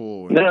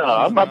Gwenpool. No,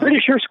 I'm pretty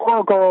sure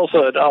Squirrel Girl's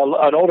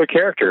an older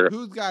character.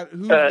 Who's got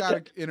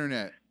an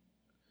internet?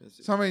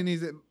 Somebody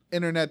needs to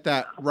internet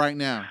that right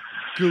now.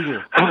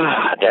 Google.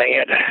 Dang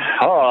it.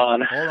 Hold on.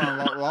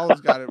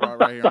 Lawler's got it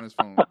right here on his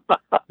phone.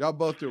 Y'all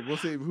both do it. We'll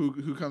see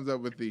who comes up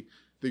with the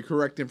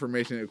correct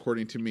information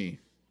according to me.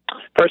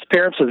 First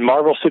appearance is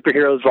Marvel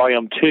Superheroes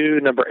Volume 2,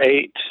 number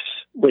 8,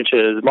 which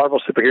is Marvel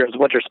Superheroes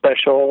Winter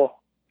Special,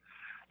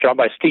 drawn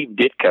by Steve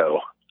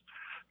Ditko.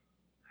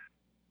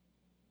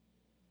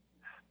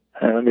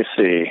 Let me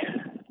see.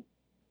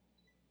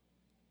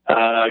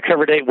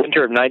 Cover date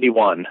winter of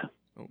 91.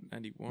 Oh,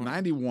 91.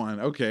 91.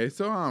 Okay,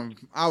 so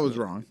I was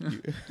wrong.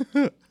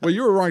 Well,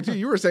 you were wrong too.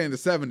 You were saying the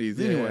 70s,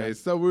 anyway.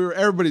 So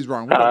everybody's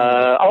wrong.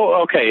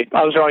 Okay.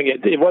 I was wrong.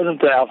 It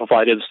wasn't the Alpha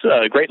Flight. It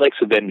was Great Lakes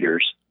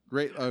Avengers.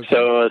 Great. Okay.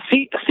 So a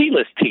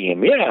C-list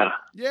team. Yeah.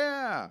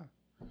 Yeah.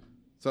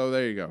 So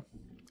there you go.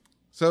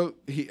 So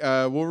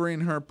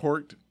Wolverine and her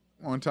porked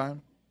one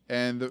time,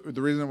 and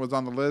the reason it was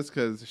on the list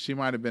because she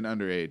might have been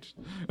underage.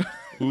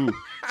 Ooh.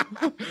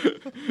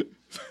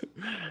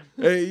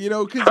 Hey,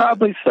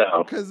 probably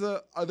so. Because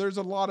there's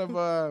a lot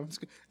of it's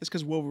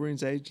because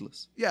Wolverine's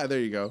ageless. Yeah,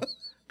 there you go.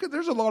 Because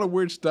there's a lot of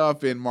weird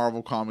stuff in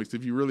Marvel comics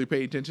if you really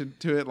pay attention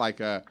to it,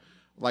 like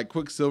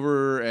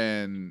Quicksilver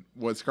and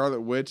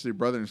Scarlet Witch, their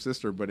brother and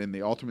sister, but in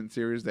the Ultimate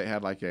series they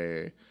had like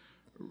a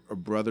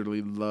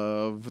brotherly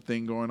love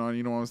thing going on.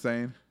 You know what I'm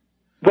saying?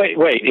 Wait,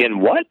 in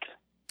what?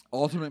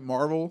 Ultimate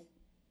Marvel,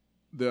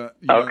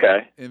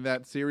 in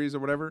that series or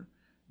whatever.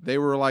 They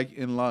were like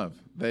in love.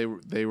 They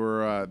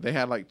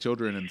had like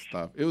children and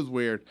stuff. It was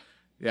weird.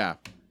 Yeah.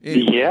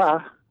 Anyways,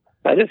 yeah.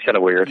 That is kind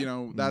of weird.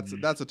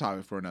 That's a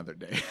topic for another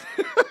day.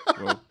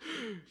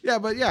 Yeah,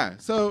 but yeah.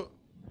 So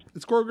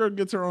the Squirrel Girl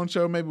gets her own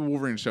show. Maybe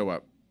Wolverine show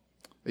up.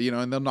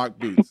 And they'll knock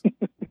boots.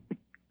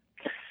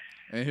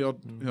 And he'll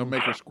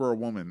make her Squirrel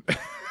Woman.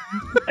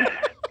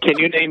 Can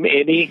you name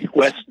any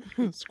what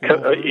is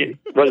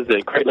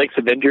it? Great Lakes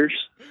Avengers?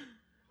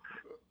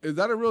 Is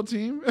that a real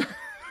team?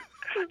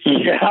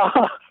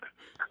 Yeah.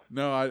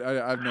 No,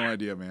 I have no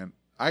idea, man.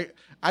 I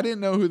didn't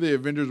know who the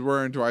Avengers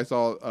were until I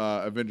saw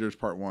Avengers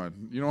Part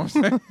 1. You know what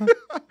I'm saying?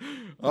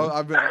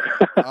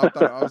 I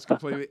thought I was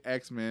completely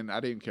X-Men. I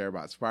didn't care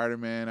about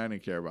Spider-Man. I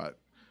didn't care about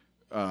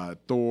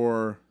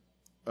Thor,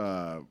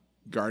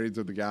 Guardians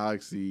of the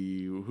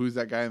Galaxy. Who's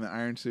that guy in the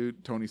iron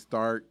suit? Tony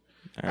Stark.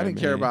 I didn't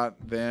care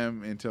about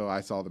them until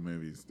I saw the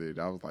movies, dude.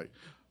 I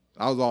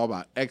was all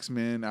about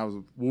X-Men. I was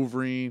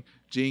Wolverine,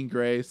 Jean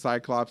Grey,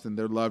 Cyclops, and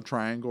their love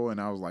triangle. And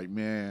I was like,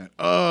 man,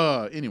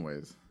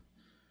 anyways.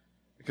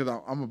 Because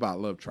I'm about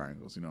love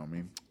triangles, you know what I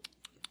mean?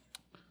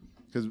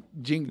 Because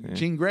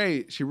Jean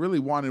Grey, she really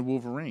wanted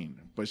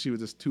Wolverine, but she was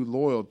just too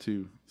loyal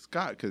to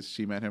Scott because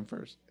she met him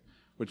first,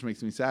 which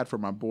makes me sad for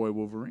my boy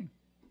Wolverine.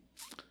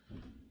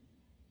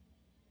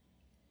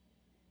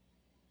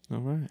 All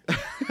right.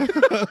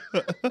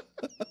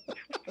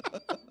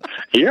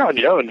 You're on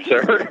your own,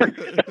 sir.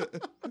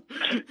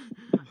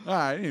 All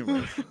right.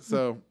 Anyways,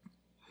 so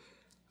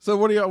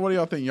what do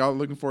y'all think? Y'all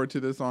looking forward to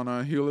this on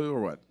Hulu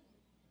or what?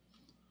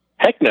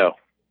 Heck no.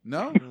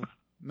 No.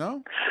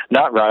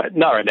 Not right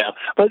now.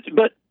 But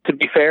to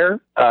be fair,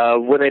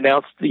 when they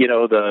announced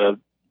the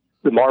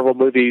Marvel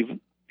movie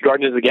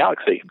Guardians of the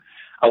Galaxy,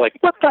 I was like,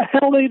 what the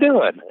hell are they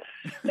doing?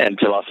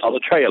 Until I saw the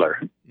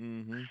trailer.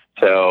 Mm-hmm.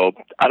 So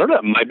I don't know.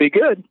 It might be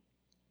good.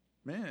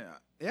 Man,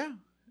 yeah.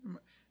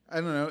 I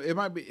don't know. It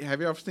might be.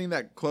 Have you ever seen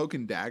that Cloak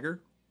and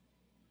Dagger?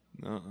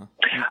 Uh-uh.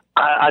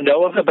 I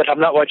know of it, but I'm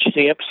not watching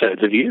the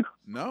episodes. Have you?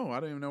 No, I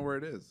don't even know where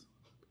it is.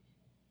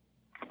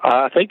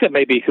 I think that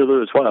may be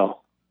Hulu as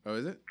well. Oh,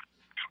 is it?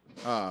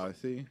 Oh, I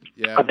see.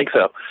 Yeah, I think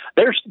so.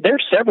 There's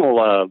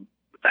several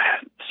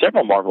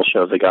Marvel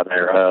shows they got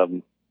there.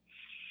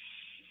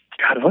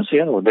 God, what's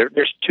the other one?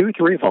 There's 2,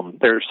 3 of them.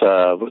 There's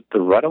The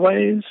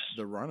Runaways.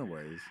 The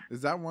Runaways.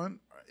 Is that one?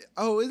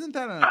 Oh, isn't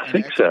that I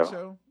think an so.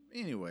 show?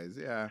 Anyways,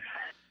 yeah.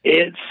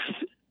 It's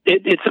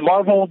it's a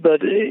Marvel,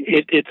 but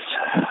it's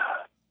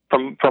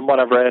from what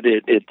I've read,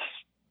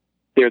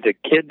 they're the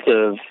kids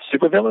of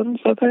supervillains,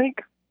 I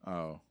think.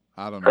 Oh,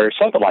 I don't know, or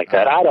something like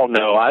that. I don't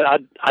know. I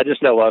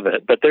just know of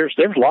it. But there's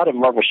a lot of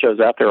Marvel shows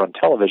out there on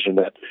television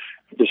that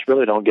just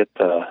really don't get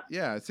the.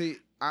 Yeah, see,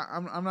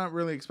 I'm not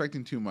really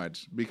expecting too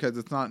much because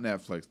it's not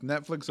Netflix.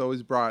 Netflix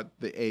always brought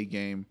the A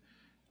game.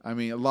 I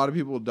mean, a lot of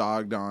people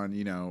dogged on,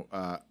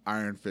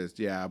 Iron Fist,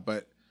 yeah,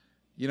 but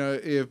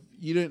if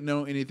you didn't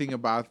know anything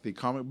about the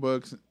comic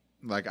books,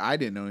 like I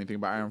didn't know anything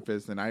about Iron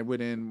Fist, and I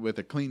went in with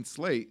a clean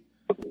slate,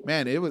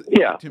 man,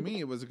 to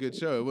me it was a good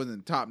show. It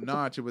wasn't top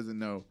notch, it wasn't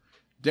no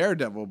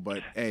Daredevil,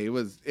 but hey, it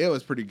was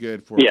pretty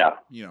good for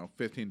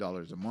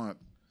 $15 a month,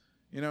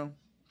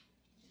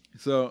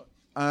 So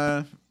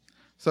I'm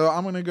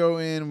gonna go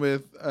in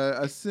with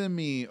a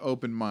semi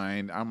open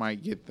mind. I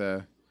might get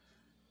it.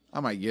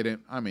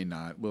 I may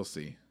not. We'll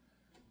see.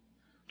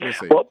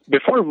 Well,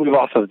 before we move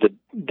off of the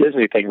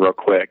Disney thing real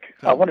quick,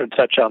 I wanted to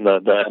touch on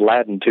the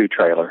Aladdin 2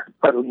 trailer.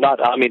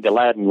 The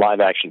Aladdin live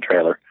action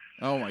trailer.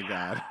 Oh my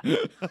God.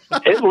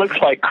 It looks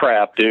like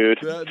crap, dude.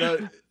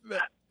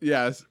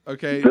 Yes.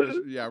 Okay.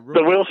 The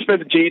Will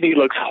Smith genie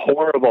looks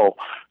horrible.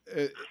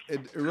 It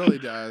really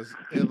does.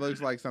 It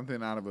looks like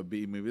something out of a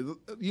B movie.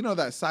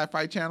 That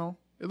Sci-Fi Channel?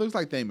 It looks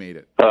like they made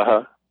it.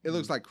 Uh-huh. It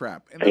looks like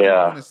crap. And that's what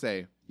I'm going to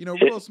say.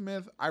 Will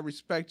Smith, I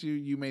respect you.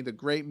 You made the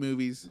great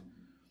movies.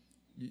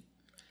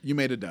 You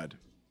made a dud.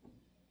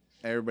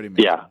 Everybody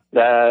made it.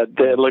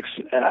 It looks,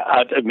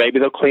 maybe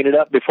they'll clean it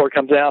up before it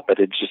comes out, but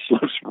it just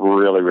looks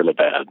really, really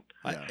bad.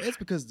 It's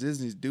because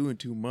Disney's doing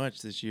too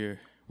much this year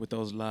with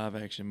those live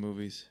action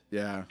movies.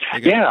 Yeah.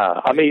 Is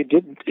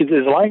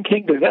Lion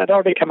King, did that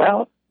already come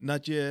out?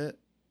 Not yet.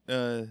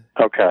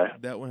 Okay.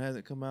 That one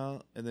hasn't come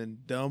out. And then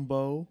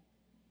Dumbo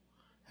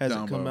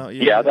hasn't come out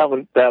yet. Yeah, that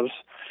was,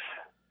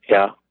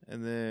 yeah.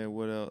 And then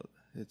what else?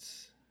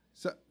 It's...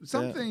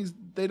 Some things,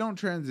 they don't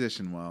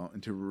transition well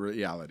into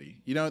reality.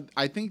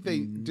 I think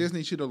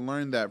Disney should have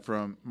learned that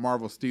from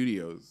Marvel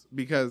Studios,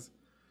 because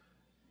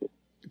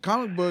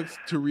comic books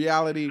to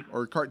reality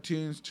or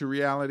cartoons to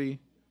reality,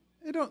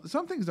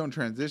 some things don't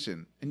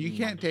transition, and you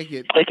can't take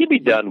it. It can be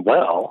done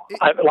well.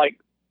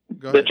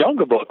 The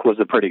Jungle Book was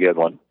a pretty good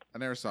one. I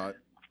never saw it.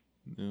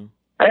 Yeah.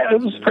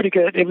 It was pretty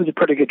good. It was a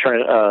pretty good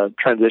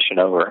transition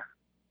over.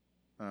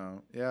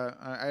 Oh, yeah.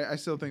 I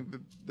still think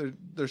that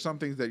there's some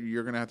things that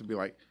you're going to have to be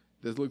like,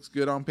 this looks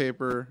good on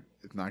paper.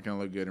 It's not going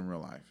to look good in real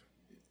life.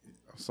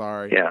 I'm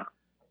sorry. Yeah.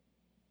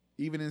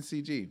 Even in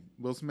CG.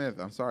 Will Smith,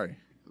 I'm sorry.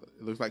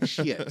 It looks like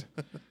shit.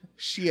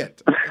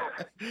 Shit.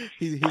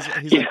 He's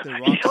like the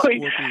Rock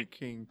Scorpion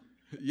King.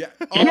 Yeah.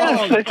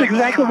 Yes, that's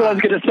exactly what I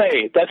was going to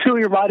say. That's who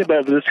he reminded me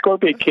of, the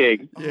Scorpion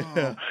King.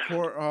 Yeah.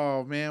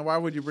 Oh man, why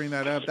would you bring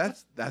that up?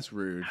 That's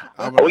rude.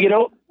 That's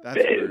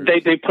rude.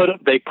 They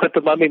put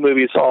the Mummy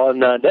movies on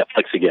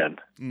Netflix again.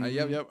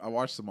 Yep. I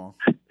watched them all.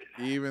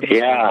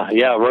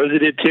 Rosie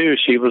did too.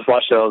 She was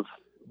watching those.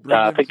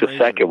 I think the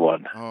second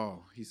one.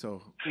 Oh, he's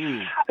so.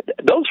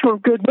 Those were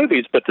good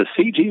movies, but the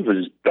CG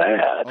was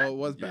bad. Oh, it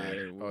was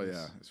bad. Oh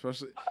yeah,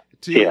 especially.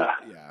 Yeah.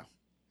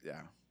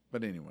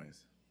 But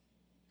anyways,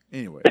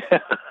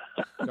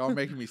 y'all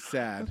making me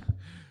sad.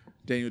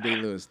 Daniel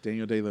Day-Lewis.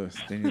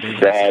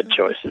 Bad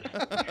choices.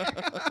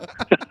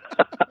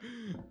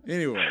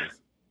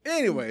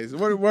 Anyways,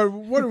 what are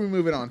we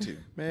moving on to?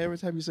 Man, every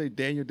time you say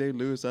Daniel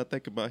Day-Lewis, I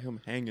think about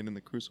him hanging in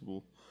the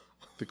Crucible.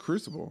 The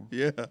Crucible?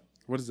 Yeah.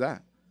 What is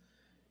that?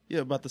 Yeah,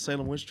 about the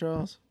Salem witch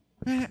trials.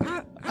 Man,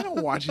 I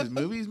don't watch his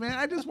movies, man.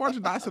 I just watch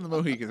Night of the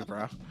Mohicans,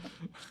 bro.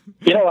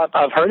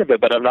 I've heard of it,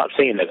 but I've not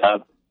seen it.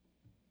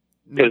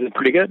 Is it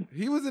pretty good?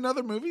 He was in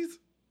other movies?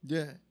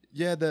 Yeah.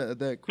 Yeah,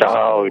 the Crucible,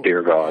 oh,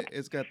 dear God.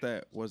 It's got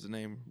that, what's the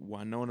name,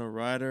 Winona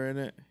Ryder in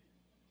it.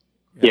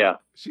 Yeah.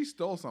 She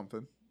stole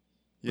something.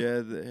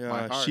 Yeah,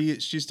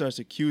 she starts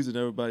accusing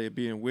everybody of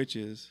being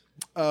witches.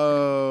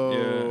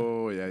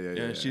 Oh,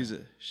 yeah.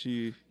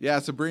 Yeah,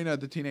 Sabrina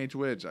the Teenage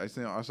Witch. I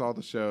saw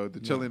the show, The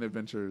Chilling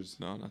Adventures.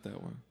 No, not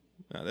that one.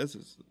 No, this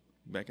is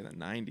back in the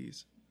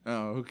 90s.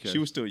 Oh, okay. She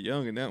was still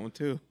young in that one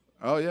too.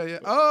 Oh yeah.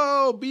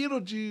 Oh,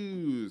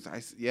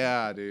 Beetlejuice.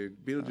 Yeah,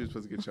 dude, Beetlejuice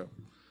was a good show.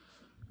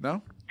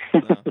 No.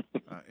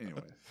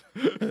 Anyways,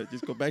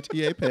 just go back to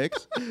the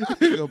Apex.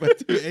 Go back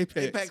to the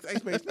Apex.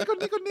 Apex.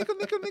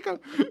 Nico.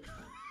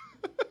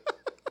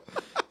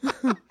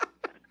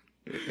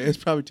 It's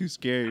probably too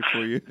scary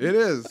for you. It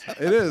is,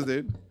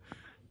 dude.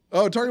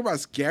 Oh, talking about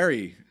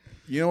scary.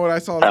 You know what I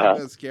saw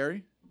that's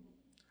scary?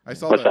 I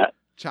saw the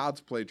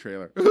Child's Play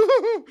trailer.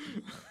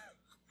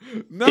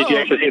 No. Did you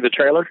actually see the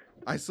trailer?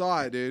 I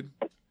saw it, dude.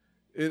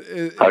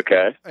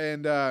 Okay.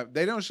 And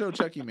they don't show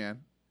Chucky,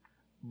 man.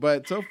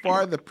 But so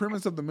far, the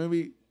premise of the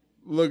movie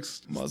looks...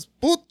 Dude,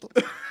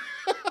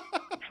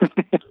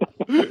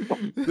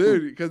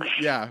 because,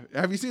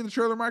 have you seen the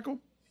trailer, Michael?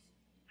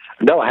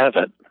 No, I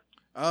haven't.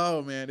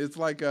 Oh, man, it's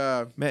like...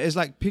 Man, it's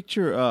like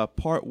picture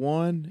part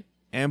 1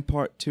 and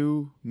part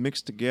 2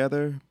 mixed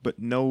together, but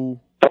no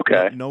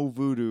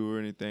voodoo or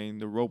anything.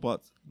 The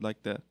robots,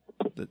 like the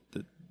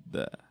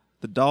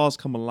the dolls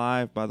come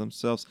alive by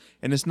themselves,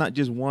 and it's not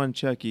just one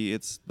Chucky;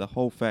 it's the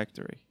whole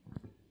factory.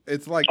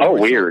 It's like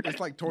weird. It's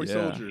like toy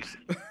soldiers.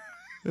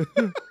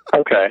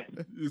 Okay.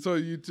 So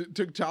you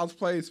took Child's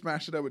Play,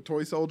 smashed it up with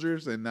toy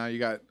soldiers, and now you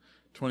got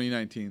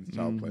 2019's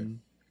Child's Play.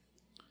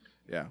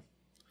 Yeah.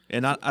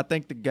 And I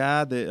think the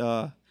guy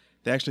that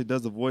actually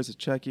does the voice of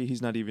Chucky,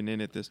 he's not even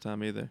in it this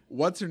time either.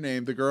 What's her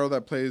name? The girl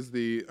that plays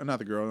the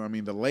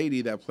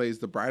lady that plays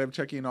the bride of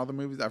Chucky in all the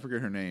movies. I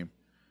forget her name.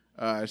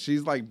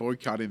 She's like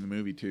boycotting the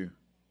movie too.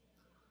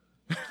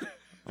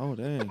 Oh,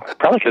 dang.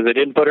 Probably because they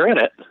didn't put her in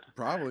it.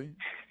 Probably.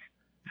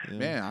 Yeah.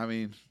 Man, I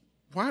mean,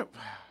 why?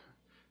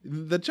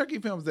 The Chucky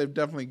films, they've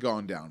definitely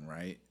gone down,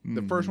 right?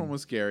 The first one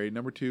was scary.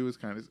 Number 2 was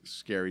kind of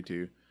scary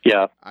too.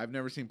 Yeah. I've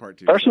never seen part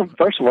 2. First one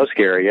was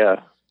scary,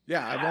 yeah.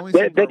 Yeah, I've only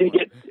seen part 1.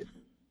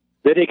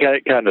 Then he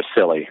got kind of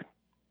silly.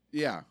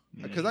 Yeah,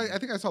 because I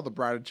think I saw the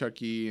Bride of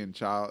Chucky and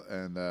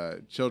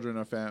Children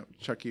of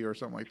Chucky or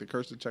something like the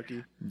Curse of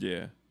Chucky.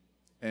 Yeah.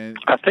 And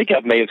I think I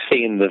may have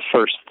seen the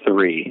first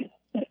 3,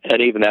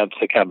 and even that's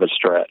a kind of a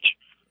stretch.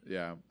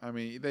 Yeah, I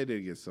mean they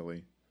did get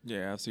silly.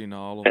 Yeah, I've seen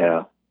all of them.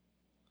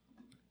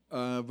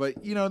 Yeah.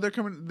 But you know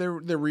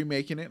they're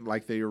remaking it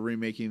like they were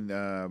remaking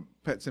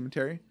Pet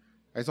Sematary.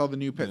 I saw the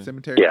new Pet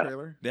Sematary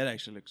trailer. That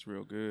actually looks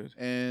real good.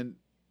 And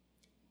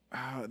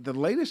the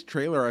latest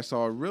trailer I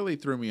saw really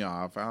threw me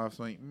off. I was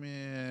like,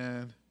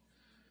 man,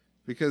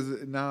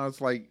 because now it's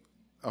like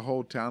a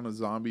whole town of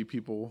zombie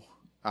people.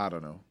 I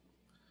don't know.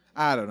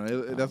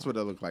 That's what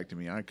it looked like to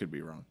me. I could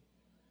be wrong.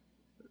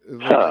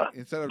 Like,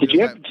 instead of did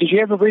you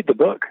ever read the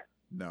book?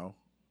 No.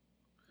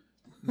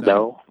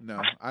 No.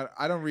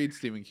 I don't read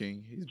Stephen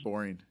King. He's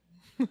boring.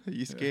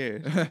 You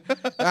scared? He's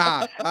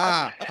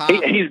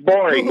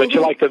boring, but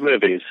you like the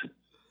movies.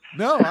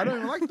 No, I don't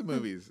even like the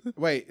movies.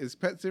 Wait, is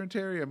Pet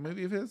Sematary a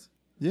movie of his?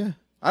 Yeah.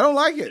 I don't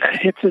like it.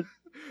 I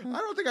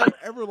don't think I've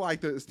ever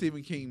liked a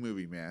Stephen King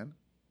movie, man.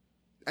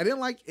 I didn't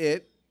like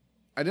it.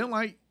 I didn't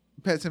like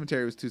Pet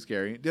Sematary. It was too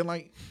scary. Didn't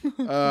like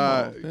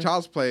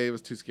Child's Play. It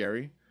was too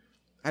scary.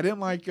 I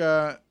didn't like.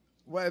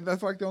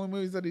 That's like the only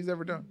movies that he's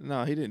ever done.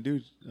 No, he didn't do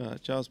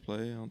Child's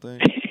Play, I don't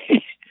think.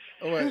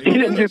 Oh, wait, he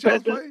didn't do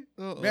Child's Play?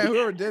 Man,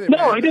 whoever did it.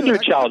 No, man, he didn't do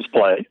Child's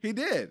Play. He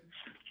did.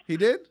 He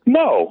did?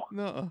 No.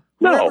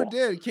 Whoever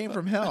did came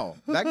from hell.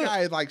 That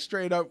guy like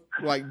straight up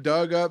like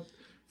dug up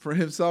for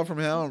himself from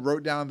hell and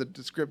wrote down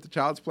the script of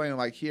Child's Play and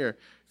like here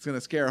it's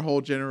gonna scare a whole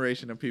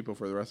generation of people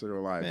for the rest of their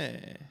lives.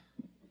 Man.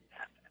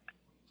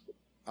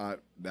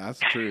 That's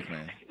the truth,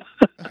 man.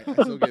 I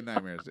still get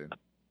nightmares, dude.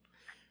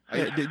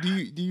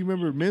 Do you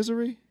remember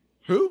Misery?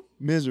 Who?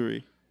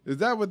 Misery. Is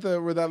that where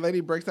that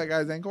lady breaks that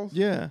guy's ankles?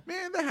 Yeah.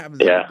 Man, that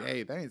happens every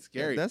day. That ain't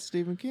scary. Yeah, that's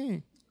Stephen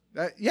King.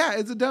 Yeah,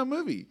 it's a dumb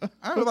movie.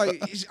 I was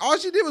like, all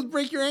she did was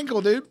break your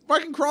ankle, dude.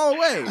 Fucking crawl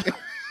away.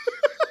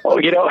 Oh,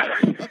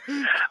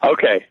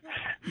 okay.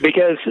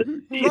 Because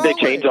they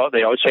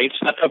always change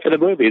stuff up in the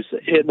movies.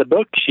 In the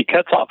book, she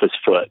cuts off his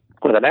foot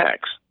with an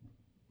axe.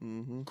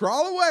 Mm-hmm.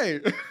 Crawl away.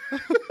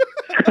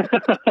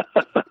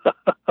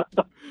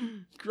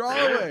 Crawl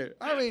away.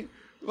 I mean,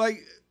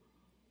 like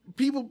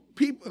people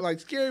like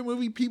scary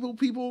movies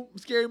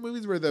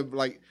where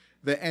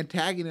the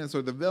antagonist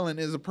or the villain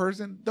is a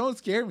person. Don't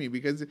scare me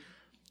because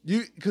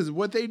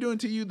what they're doing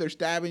to you, they're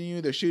stabbing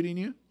you, they're shooting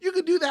you. You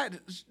could do that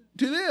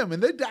to them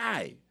and they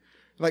die.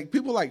 Like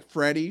people like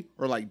Freddy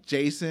or like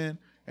Jason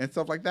and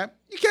stuff like that.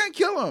 You can't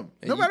kill them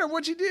no matter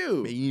what you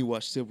do. Man, you need to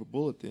watch Silver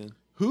Bullet then.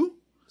 Who?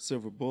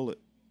 Silver Bullet.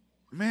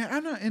 Man,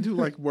 I'm not into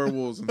like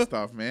werewolves and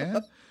stuff,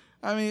 man.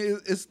 I mean,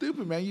 it's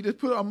stupid, man. You just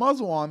put a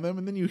muzzle on them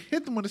and then you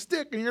hit them with a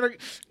stick and you're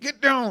like, get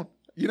down,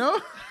 you know?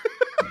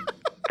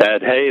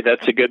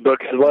 That's a good book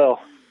as well.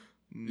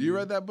 You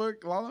read that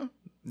book, Lala?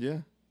 Yeah.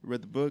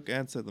 Read the book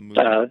and said the movie.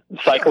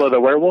 Cycle of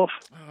the Werewolf?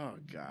 Oh,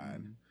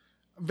 God.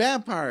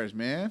 Vampires,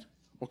 man.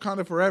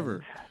 Wakanda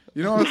Forever.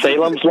 You know what I'm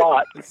Salem's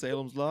Lot.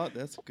 Salem's Lot,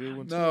 that's a good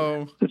one too.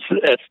 No.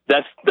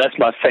 That's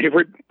my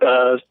favorite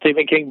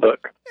Stephen King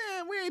book.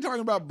 Man, we ain't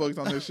talking about books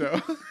on this show.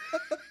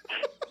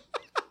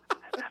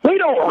 We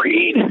don't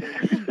read.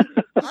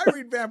 I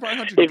read Vampire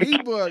Hunter D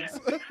books.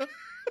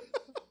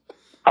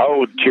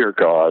 Oh, dear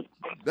God.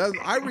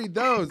 I read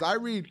those. I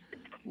read...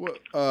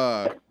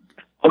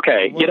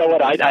 Okay, you know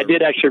what? I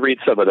did actually read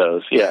some of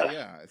those, yeah.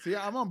 Yeah. See,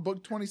 I'm on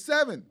book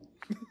 27.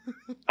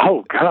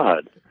 Oh,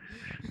 God.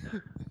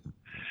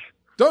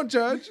 Don't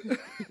judge.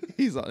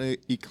 He's on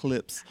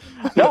Eclipse.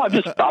 No,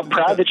 I'm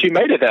proud that you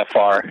made it that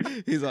far.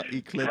 He's on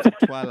Eclipse of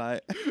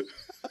Twilight.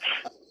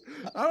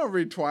 I don't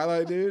read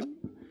Twilight, dude.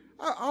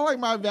 I like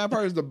my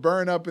vampires to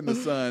burn up in the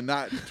sun,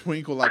 not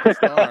twinkle like a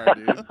star,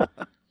 dude.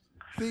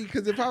 See,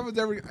 because if I was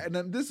ever,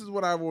 and this is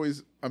what I've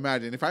always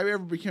imagined, if I ever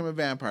became a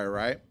vampire,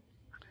 right,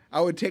 I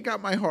would take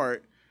out my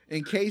heart,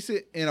 encase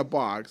it in a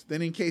box,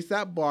 then encase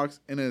that box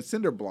in a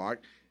cinder block,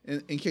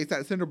 and encase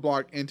that cinder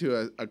block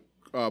into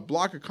a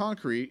block of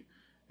concrete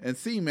and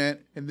cement,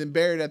 and then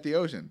bury it at the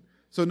ocean.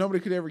 So nobody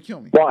could ever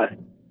kill me. Why?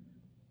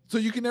 So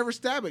you can never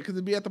stab it because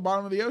it'd be at the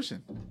bottom of the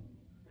ocean.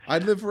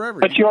 I'd live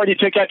forever. But you already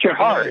took out your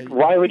heart.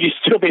 Why would you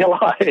still be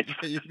alive?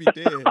 You'd be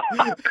dead.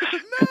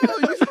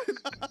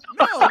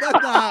 No, that's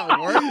not how it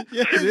works.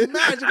 It's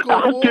magical.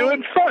 I'll fool. do it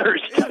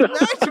first.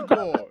 It's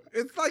magical.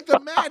 It's like the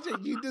magic.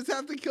 You just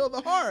have to kill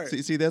the heart.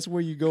 See, that's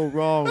where you go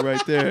wrong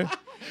right there.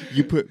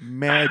 You put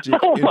magic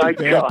Oh my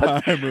into God.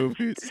 vampire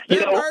movies. You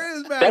know, Vampire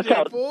is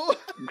magic, fool.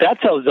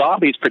 that's how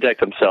zombies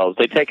protect themselves.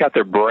 They take out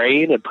their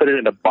brain and put it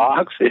in a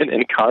box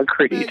in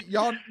concrete.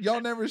 Man,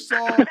 y'all never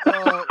saw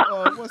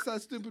what's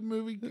that stupid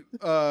movie?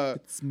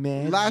 It's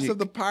magic. Last of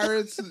the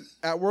Pirates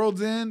at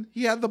World's End.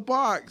 He had the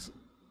box.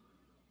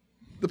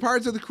 The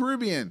Pirates of the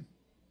Caribbean.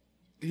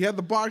 He had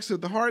the box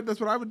with the heart. That's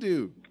what I would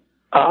do.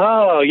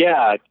 Oh,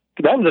 yeah.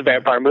 That was a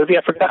vampire movie.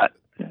 I forgot.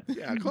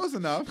 Yeah, close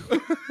enough.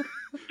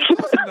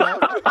 Close enough.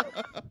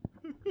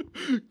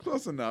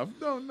 Close enough.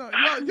 No,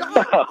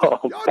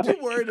 y'all too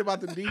worried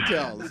about the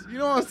details. You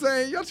know what I'm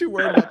saying? Y'all too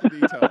worried about the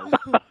details.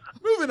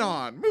 Moving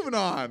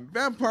on.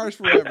 Vampires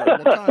forever.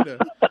 Wakanda.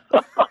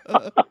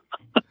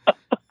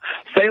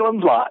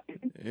 Salem's Lot.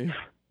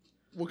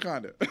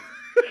 Wakanda.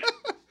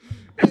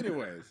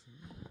 Anyways,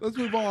 let's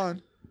move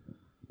on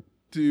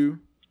to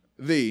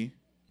the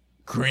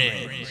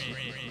Cringe.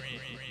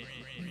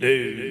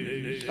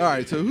 All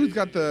right, so who's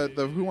got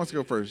the who wants to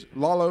go first?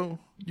 Lalo,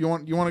 you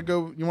want to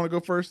go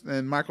first,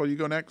 and Michael, you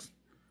go next.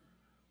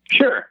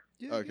 Sure.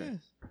 Yeah, Okay.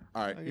 yes.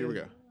 All right, here we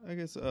go. I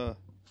guess.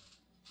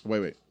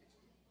 Wait.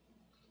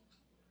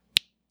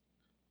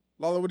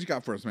 Lalo, what you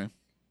got for us, man?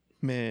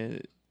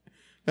 Man,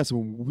 that's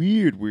some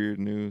weird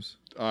news.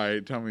 All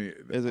right, tell me.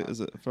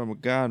 Is it from a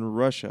guy in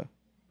Russia?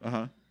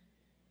 Uh-huh.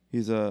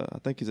 I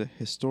think he's a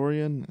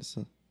historian. It's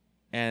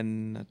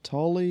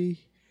Anatoly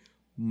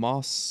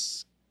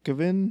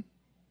Moskvin.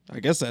 I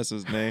guess that's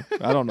his name.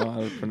 I don't know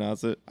how to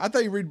pronounce it. I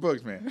thought you read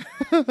books, man.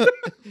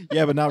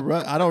 Yeah, but not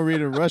I don't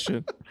read in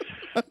Russian.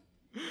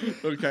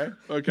 Okay.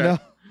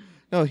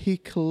 No, he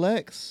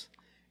collects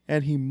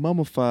and he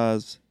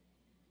mummifies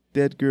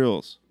dead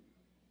girls.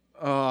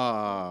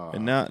 Oh.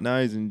 And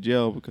now he's in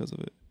jail because of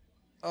it.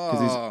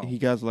 Because he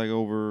got like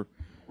over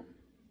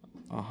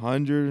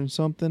 100 and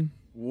something.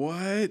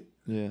 What?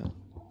 Yeah.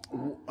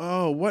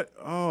 Oh, what?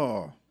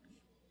 Oh.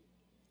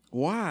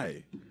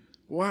 Why?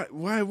 Why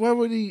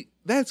would he?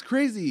 That's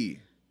crazy.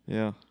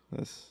 Yeah,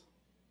 that's...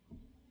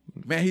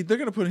 Man, they're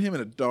going to put him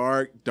in a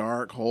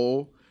dark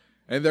hole,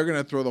 and they're going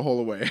to throw the hole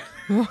away.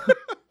 Oh,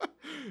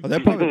 they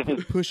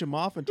probably push him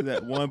off into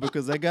that one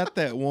because they got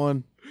that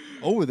one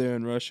over there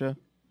in Russia.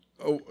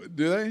 Oh,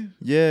 do they?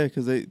 Yeah,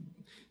 because they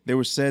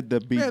were said to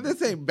be... Man,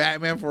 this ain't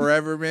Batman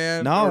Forever,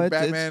 man. No, or it's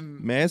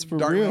Batman. man, it's for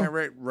Dark real.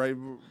 Knight, right.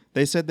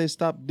 They said they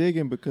stopped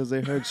digging because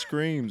they heard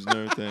screams and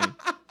everything.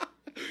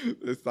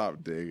 They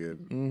stopped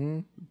digging. Mm-hmm.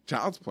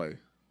 Child's play.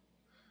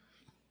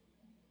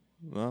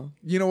 Well,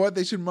 You know what?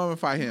 They should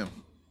mummify him.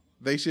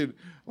 They should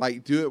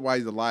do it while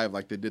he's alive,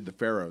 like they did the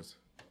pharaohs.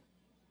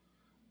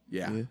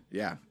 Yeah.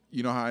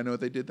 You know how I know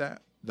they did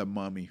that? The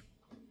Mummy.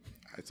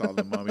 I saw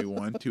the Mummy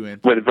 1, 2,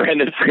 and 3. With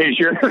Brendan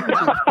Fraser.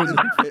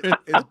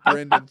 It's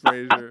Brendan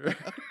Fraser.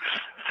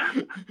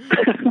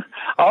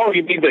 Oh,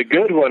 you mean the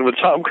good one with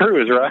Tom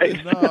Cruise,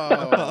 right? No.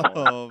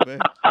 oh man.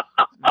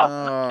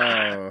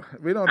 No.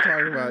 We don't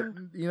talk about,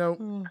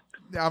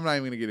 I'm not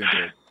even going to get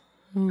into it.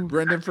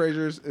 Brendan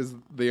Fraser's is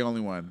the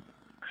only one.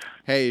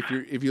 Hey,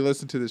 if you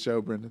listen to the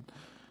show, Brendan.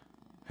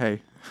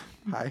 Hey.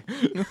 Hi.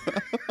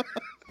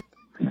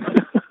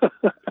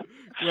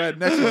 Go ahead,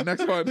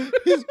 next one.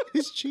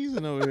 He's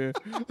cheesing over here.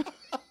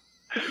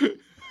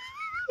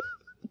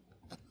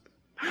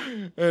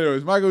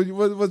 Anyways, Michael,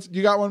 what's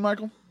you got one,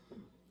 Michael?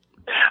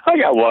 I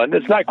got one.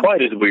 It's not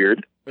quite as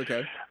weird.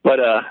 Okay. But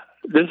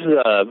this is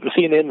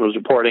CNN was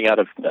reporting out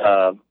of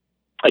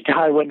a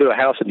guy went to a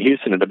house in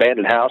Houston, an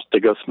abandoned house, to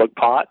go smoke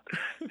pot,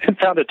 and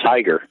found a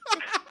tiger.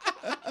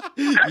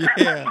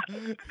 Yeah.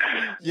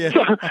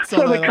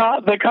 So the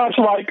cops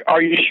are like,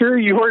 "Are you sure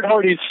you weren't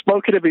already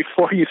smoking it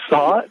before you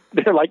saw it?"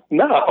 They're like,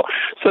 "No."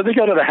 So they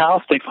go to the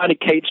house. They find a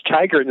caged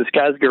tiger in this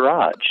guy's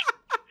garage.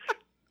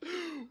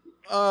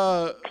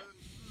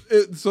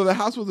 So the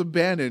house was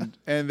abandoned,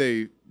 and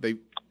they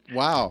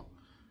wow.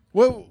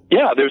 Well,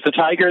 yeah, there's a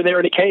tiger in there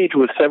in a cage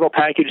with several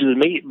packages of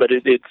meat, but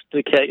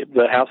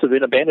the house has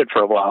been abandoned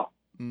for a while.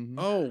 Mm-hmm.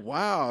 Oh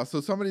wow!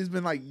 So somebody's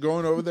been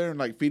going over there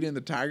and feeding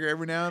the tiger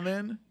every now and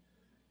then.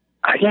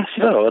 I guess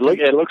so. It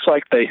looks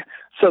like the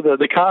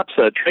cops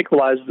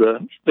tranquilized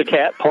the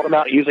cat, pulled him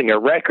out using a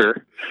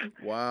wrecker.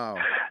 Wow!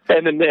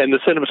 And then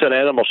sent him to an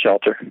animal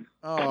shelter.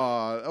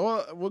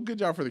 Oh well, good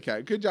job for the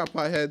cat. Good job,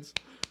 potheads.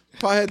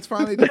 Potheads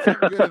finally did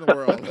something good in the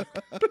world.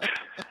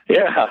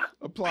 Yeah.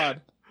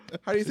 Applaud.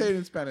 How do you say it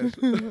in Spanish?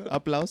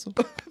 Aplauso.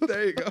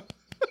 There you go.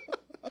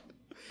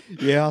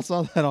 Yeah, I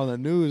saw that on the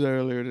news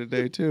earlier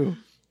today too.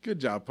 Good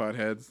job,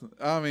 potheads.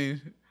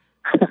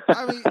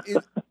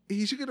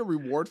 He should get a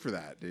reward for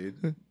that, dude.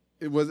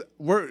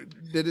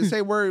 Did it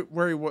say where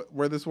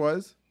this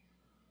was?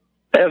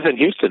 That was in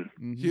Houston.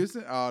 Mm-hmm.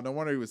 Houston? Oh, no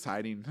wonder he was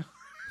hiding.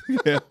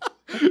 Yeah.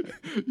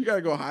 You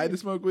gotta go hide to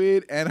smoke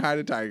weed and hide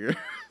a tiger.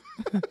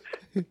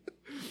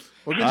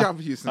 Well, good job,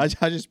 Houston. I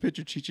just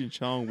picture Cheech and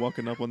Chong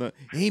walking up on the,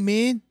 hey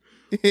man,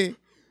 hey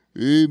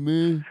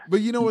man.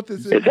 But you know what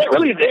this is? Is that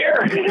really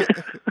there?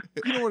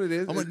 You know what it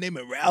is? I'm gonna name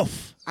it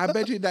Ralph. I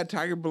bet you that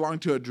tiger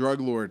belonged to a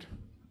drug lord.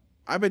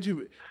 I bet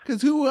you,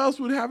 because who else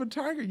would have a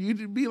tiger?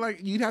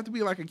 You'd have to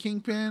be like a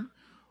kingpin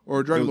or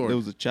a drug lord. It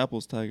was a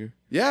Chapel's tiger.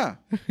 Yeah,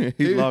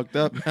 He's locked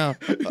up now.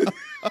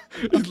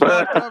 he's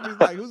locked up. He's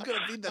like, who's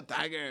gonna feed the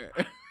tiger?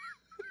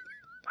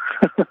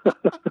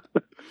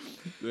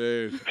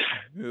 Dude,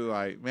 he's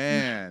like,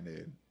 man,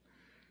 dude.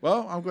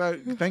 Well, I'm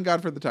glad. Thank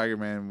God for the tiger,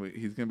 man.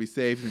 He's gonna be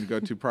safe. He's gonna go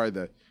to probably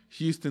the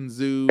Houston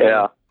Zoo,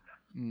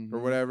 or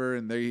whatever,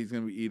 and there he's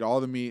gonna eat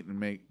all the meat and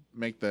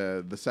make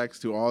the sex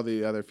to all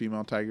the other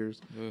female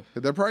tigers.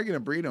 Cause they're probably gonna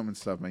breed them and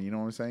stuff, man. You know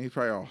what I'm saying? He's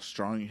probably all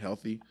strong and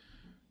healthy.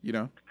 You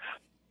know?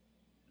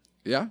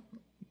 Yeah.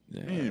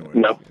 Anyway.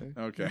 No.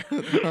 Okay.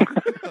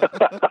 It's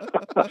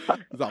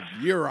all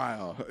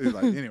virile. He's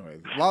like,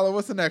 anyways. Lalo,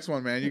 what's the next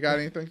one, man? You got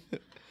anything?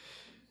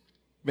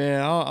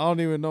 Man, I don't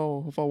even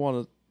know if I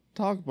want to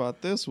talk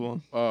about this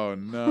one. Oh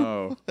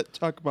no.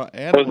 Talk about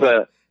animals. What's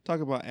that?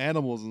 Talk about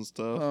animals and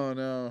stuff. Oh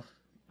no.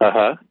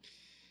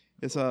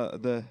 It's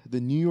the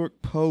New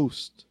York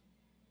Post.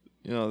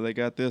 You know, they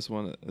got this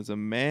one. It's a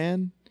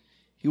man.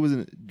 He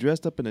was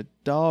dressed up in a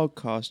dog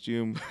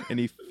costume, and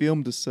he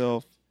filmed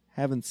himself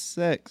having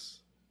sex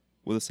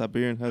with a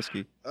Siberian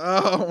Husky.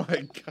 Oh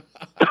my God.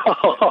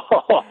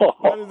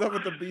 What is up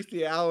with the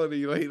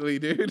bestiality lately,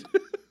 dude?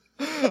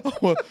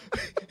 Well,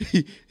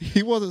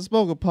 he wasn't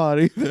smoking pot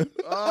either.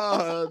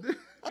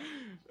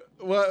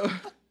 What?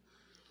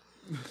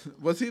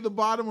 Was he the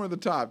bottom or the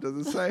top?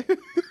 Does it say?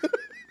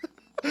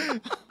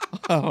 I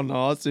don't know.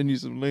 I'll send you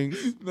some links.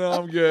 No,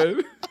 I'm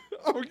good.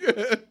 I'm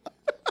good.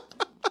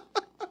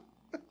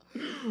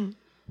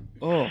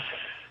 Oh,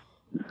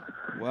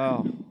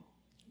 wow.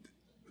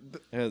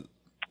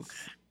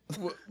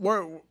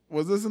 Where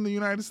was this in the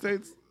United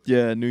States?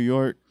 Yeah, New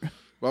York.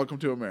 Welcome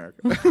to America.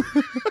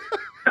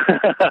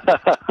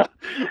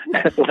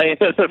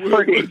 Land of the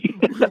free.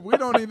 We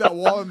don't need that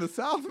wall in the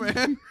South,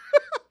 man.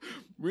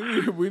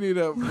 We need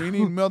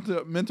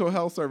mental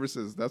health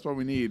services. That's what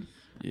we need.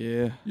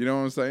 Yeah. You know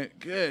what I'm saying?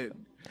 Good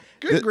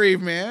grief,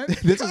 man.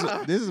 This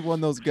is one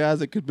of those guys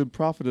that could have been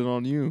profited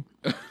on you.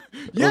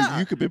 Yeah. Or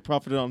you could be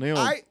profited on him.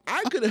 I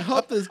could have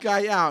helped this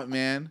guy out,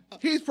 man.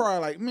 He's probably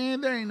like,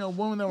 man, there ain't no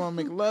woman that want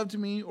to make love to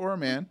me, or a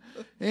man.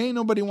 There ain't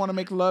nobody want to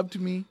make love to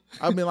me.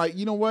 I've been like,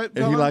 you know what,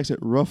 and he likes it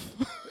rough.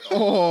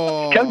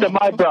 Oh, Come to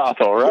my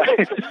brothel,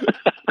 right?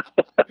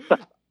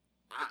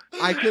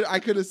 I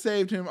could have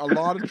saved him a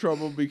lot of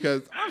trouble,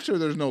 because I'm sure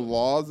there's no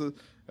laws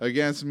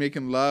against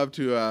making love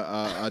to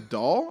a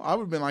doll. I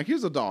would have been like,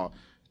 here's a doll.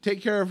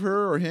 Take care of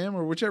her or him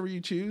or whichever you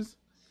choose.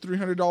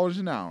 $300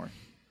 an hour.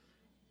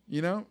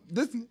 You know,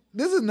 this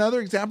is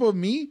another example of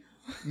me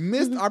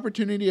missed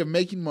opportunity of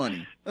making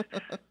money.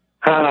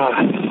 All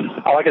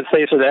I can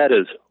say to that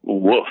is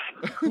woof.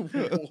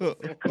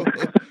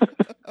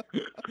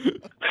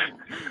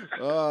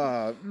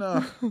 Oh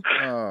no!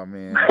 Oh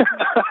man!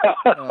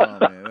 Oh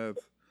man!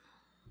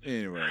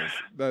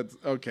 That's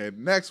okay.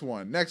 Next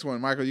one,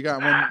 Michael. You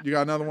got one? You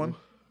got another one?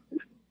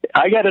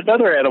 I got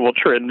another animal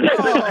trend.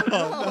 Oh,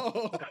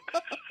 no.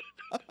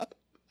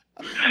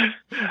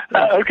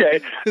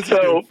 Okay,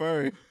 so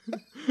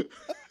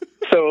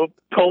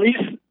police,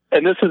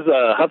 and this is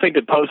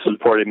Huffington Post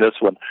reporting this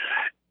one.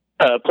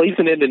 Police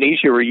in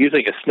Indonesia were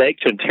using a snake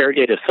to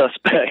interrogate a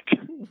suspect.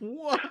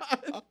 What?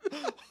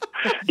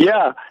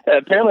 Yeah,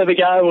 apparently the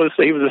guy was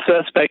a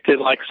suspect in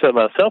like some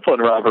cell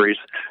phone robberies.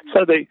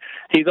 So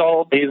he's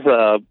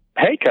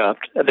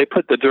handcuffed, and they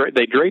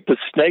drape the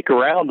snake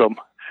around him,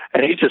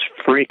 and he's just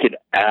freaking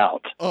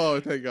out. Oh,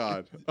 thank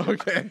God.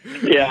 Okay.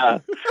 Yeah.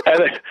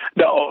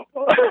 No,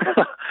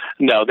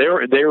 they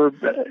were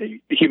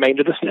humane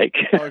to the snake.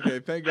 Okay,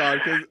 thank God.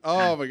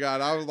 Oh my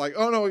God, I was like,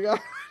 oh no, God.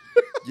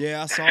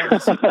 Yeah, I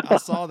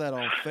saw that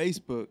on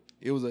Facebook.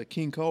 It was a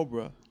king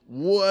cobra.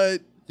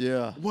 What?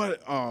 Yeah.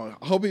 What? Oh,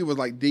 I hope he was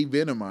like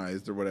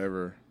devenomized or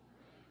whatever.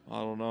 I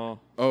don't know.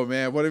 Oh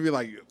man, what if you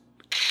like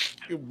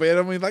bit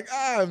him? He's like,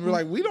 and we're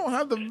like, we don't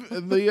have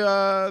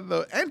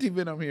the anti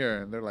venom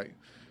here, and they're like,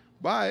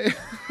 bye.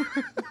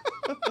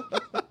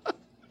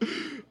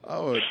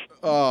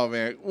 Oh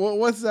man,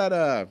 what's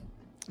that?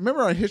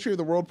 Remember on History of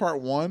the World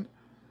Part 1?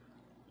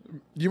 Do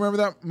you remember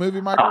that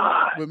movie, Michael,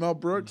 with Mel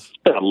Brooks? It's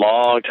been a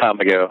long time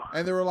ago.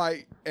 And they were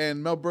like,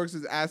 and Mel Brooks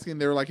is asking,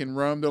 they were like in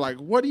Rome, they're like,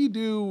 what do you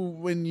do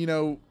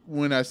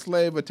when a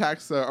slave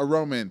attacks a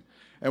Roman?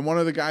 And one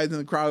of the guys in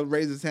the crowd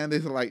raised his hand.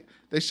 They said, like,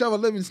 they shove a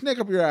living snake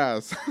up your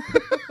ass.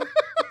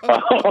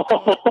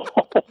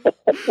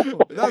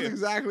 That's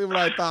exactly what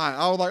I thought.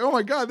 I was like, oh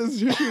my God, this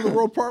is History of the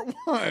World Part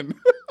 1.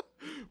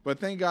 But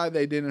thank God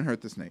they didn't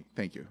hurt the snake.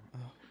 Thank you.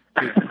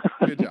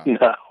 Good job.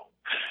 No.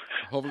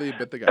 Hopefully you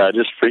bit the guy. I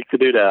just freaked the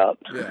dude out.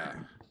 Yeah.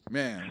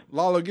 Man.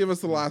 Lalo, give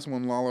us the last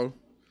one, Lalo.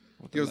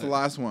 Give us the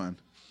last one.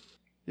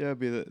 Yeah,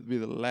 it'd be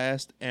the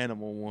last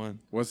animal one.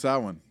 What's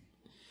that one?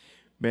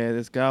 Man,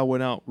 this guy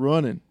went out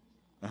running.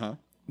 Uh-huh.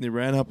 And he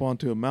ran up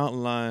onto a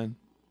mountain lion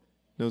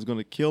that was going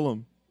to kill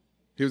him.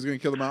 He was going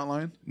to kill the mountain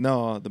lion?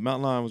 No, the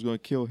mountain lion was going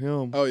to kill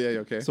him. Oh, yeah,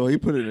 okay. So he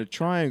put it in a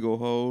triangle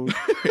hold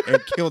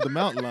and killed the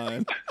mountain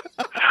lion.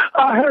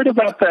 I heard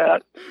about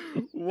that.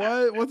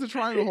 What? What's a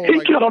triangle hole? He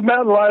Like, killed a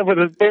mountain lion with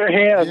his bare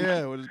hands.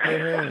 Yeah, with his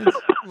bare hands.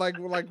 like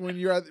when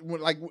you're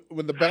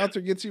when the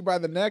bouncer gets you by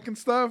the neck and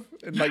stuff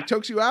and like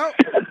chokes you out.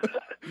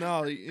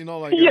 No, you know,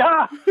 like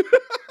Yeah.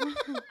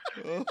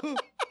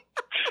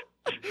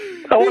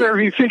 I wonder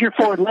if he figure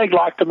four and leg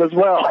locked him as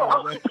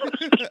well.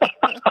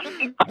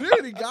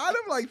 Dude, he got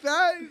him like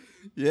that.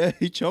 yeah,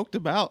 he choked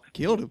him out,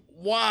 killed him.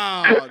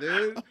 Wow,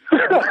 dude.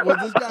 Was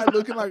this guy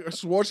looking like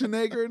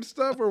Schwarzenegger and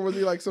stuff, or was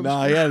he like some?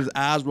 Nah, he had his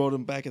eyes rolled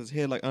in back of his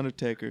head like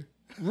Undertaker.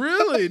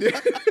 Really, dude.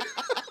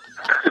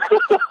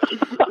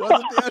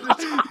 Wasn't the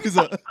Undertaker? He's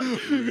like,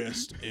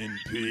 rest in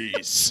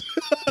peace.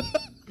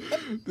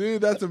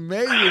 Dude, that's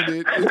amazing,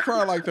 dude. He's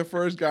probably like the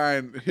first guy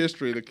in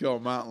history to kill a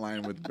mountain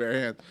lion with bare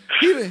hands.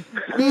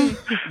 Man,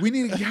 we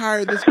need to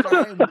hire this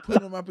guy and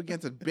put him up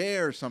against a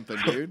bear or something,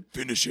 dude.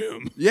 Finish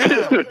him. Yeah,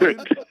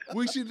 dude.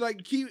 We should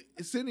like keep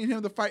sending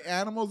him to fight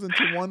animals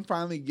until one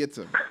finally gets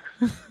him.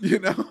 You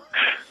know?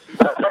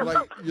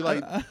 Like you're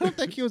like, I don't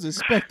think he was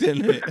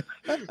expecting it.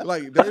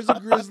 like there's a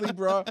grizzly,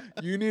 bro.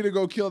 You need to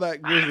go kill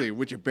that grizzly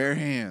with your bare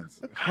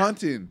hands.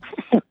 Hunting.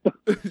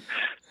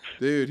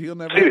 Dude, he'll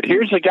never. Dude,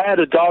 here's a guy in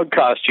a dog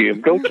costume.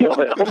 Go kill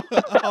him.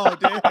 Oh,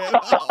 damn.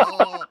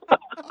 Oh.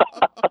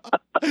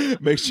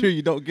 Make sure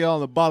you don't get on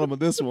the bottom of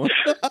this one.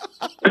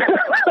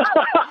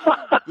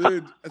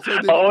 Dude, so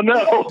Oh,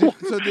 no.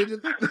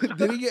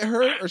 Did he get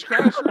hurt or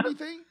scratched or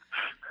anything?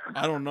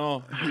 I don't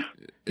know.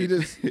 He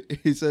just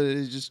He said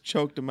he just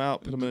choked him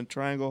out, put him in a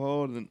triangle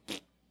hold, and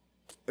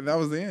that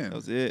was the end. that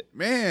was it.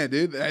 Man,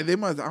 dude, they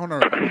must. I don't know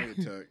how long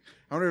it took.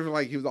 I wonder if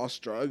like he was all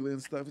struggling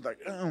and stuff. He's like,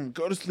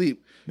 go to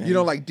sleep. Man. You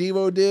know, like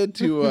Devo did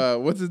to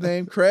what's his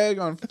name, Craig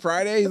on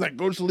Friday. He's like,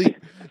 go to sleep,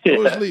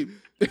 go to sleep.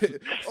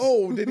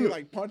 Oh, did he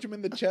like punch him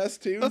in the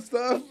chest too and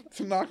stuff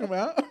to knock him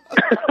out?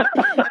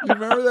 You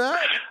remember that?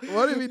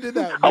 What if he did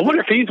that? I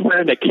wonder if he's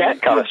wearing a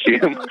cat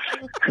costume.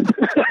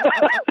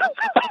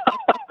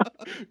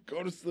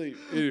 Go to sleep.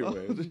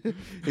 Anyway,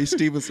 He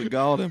Steven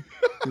Seagal'd him.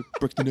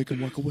 Break the neck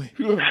and walk away.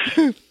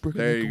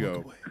 there you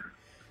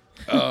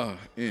go.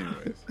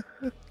 Anyways.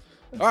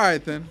 All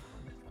right, then.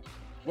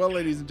 Well,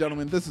 ladies and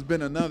gentlemen, this has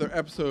been another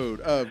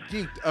episode of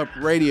Geeked Up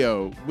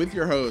Radio with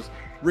your host,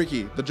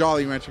 Ricky, the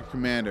Jolly Rancher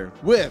Commander,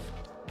 with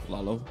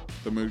Lalo.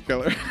 the Mood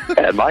Killer,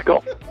 And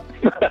Michael.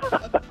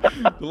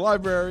 the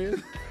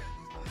Librarian.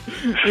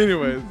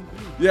 Anyways,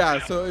 yeah,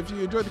 so if you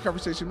enjoyed the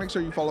conversation, make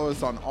sure you follow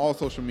us on all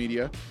social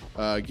media.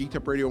 Geeked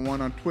Up Radio 1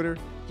 on Twitter,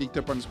 Geeked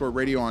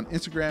Up_radio on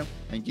Instagram,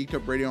 and Geeked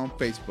Up Radio on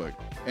Facebook.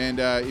 And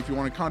if you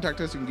want to contact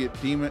us, you can get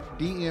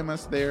DM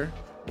us there,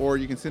 or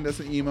you can send us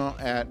an email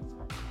at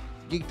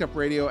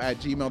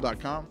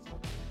geekedupradio@gmail.com.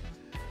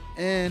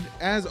 And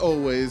as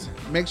always,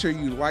 make sure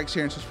you like,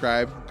 share, and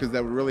subscribe, because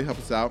that would really help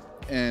us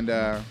out. And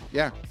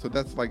yeah, so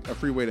that's like a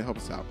free way to help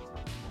us out.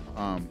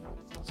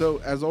 So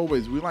as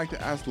always, we like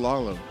to ask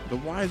Lalo, the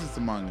wisest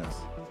among us,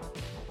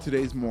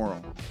 today's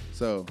moral.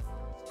 So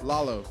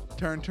Lalo,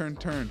 turn.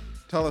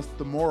 Tell us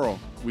the moral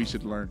we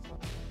should learn.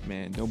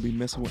 Man, don't be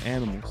messing with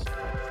animals.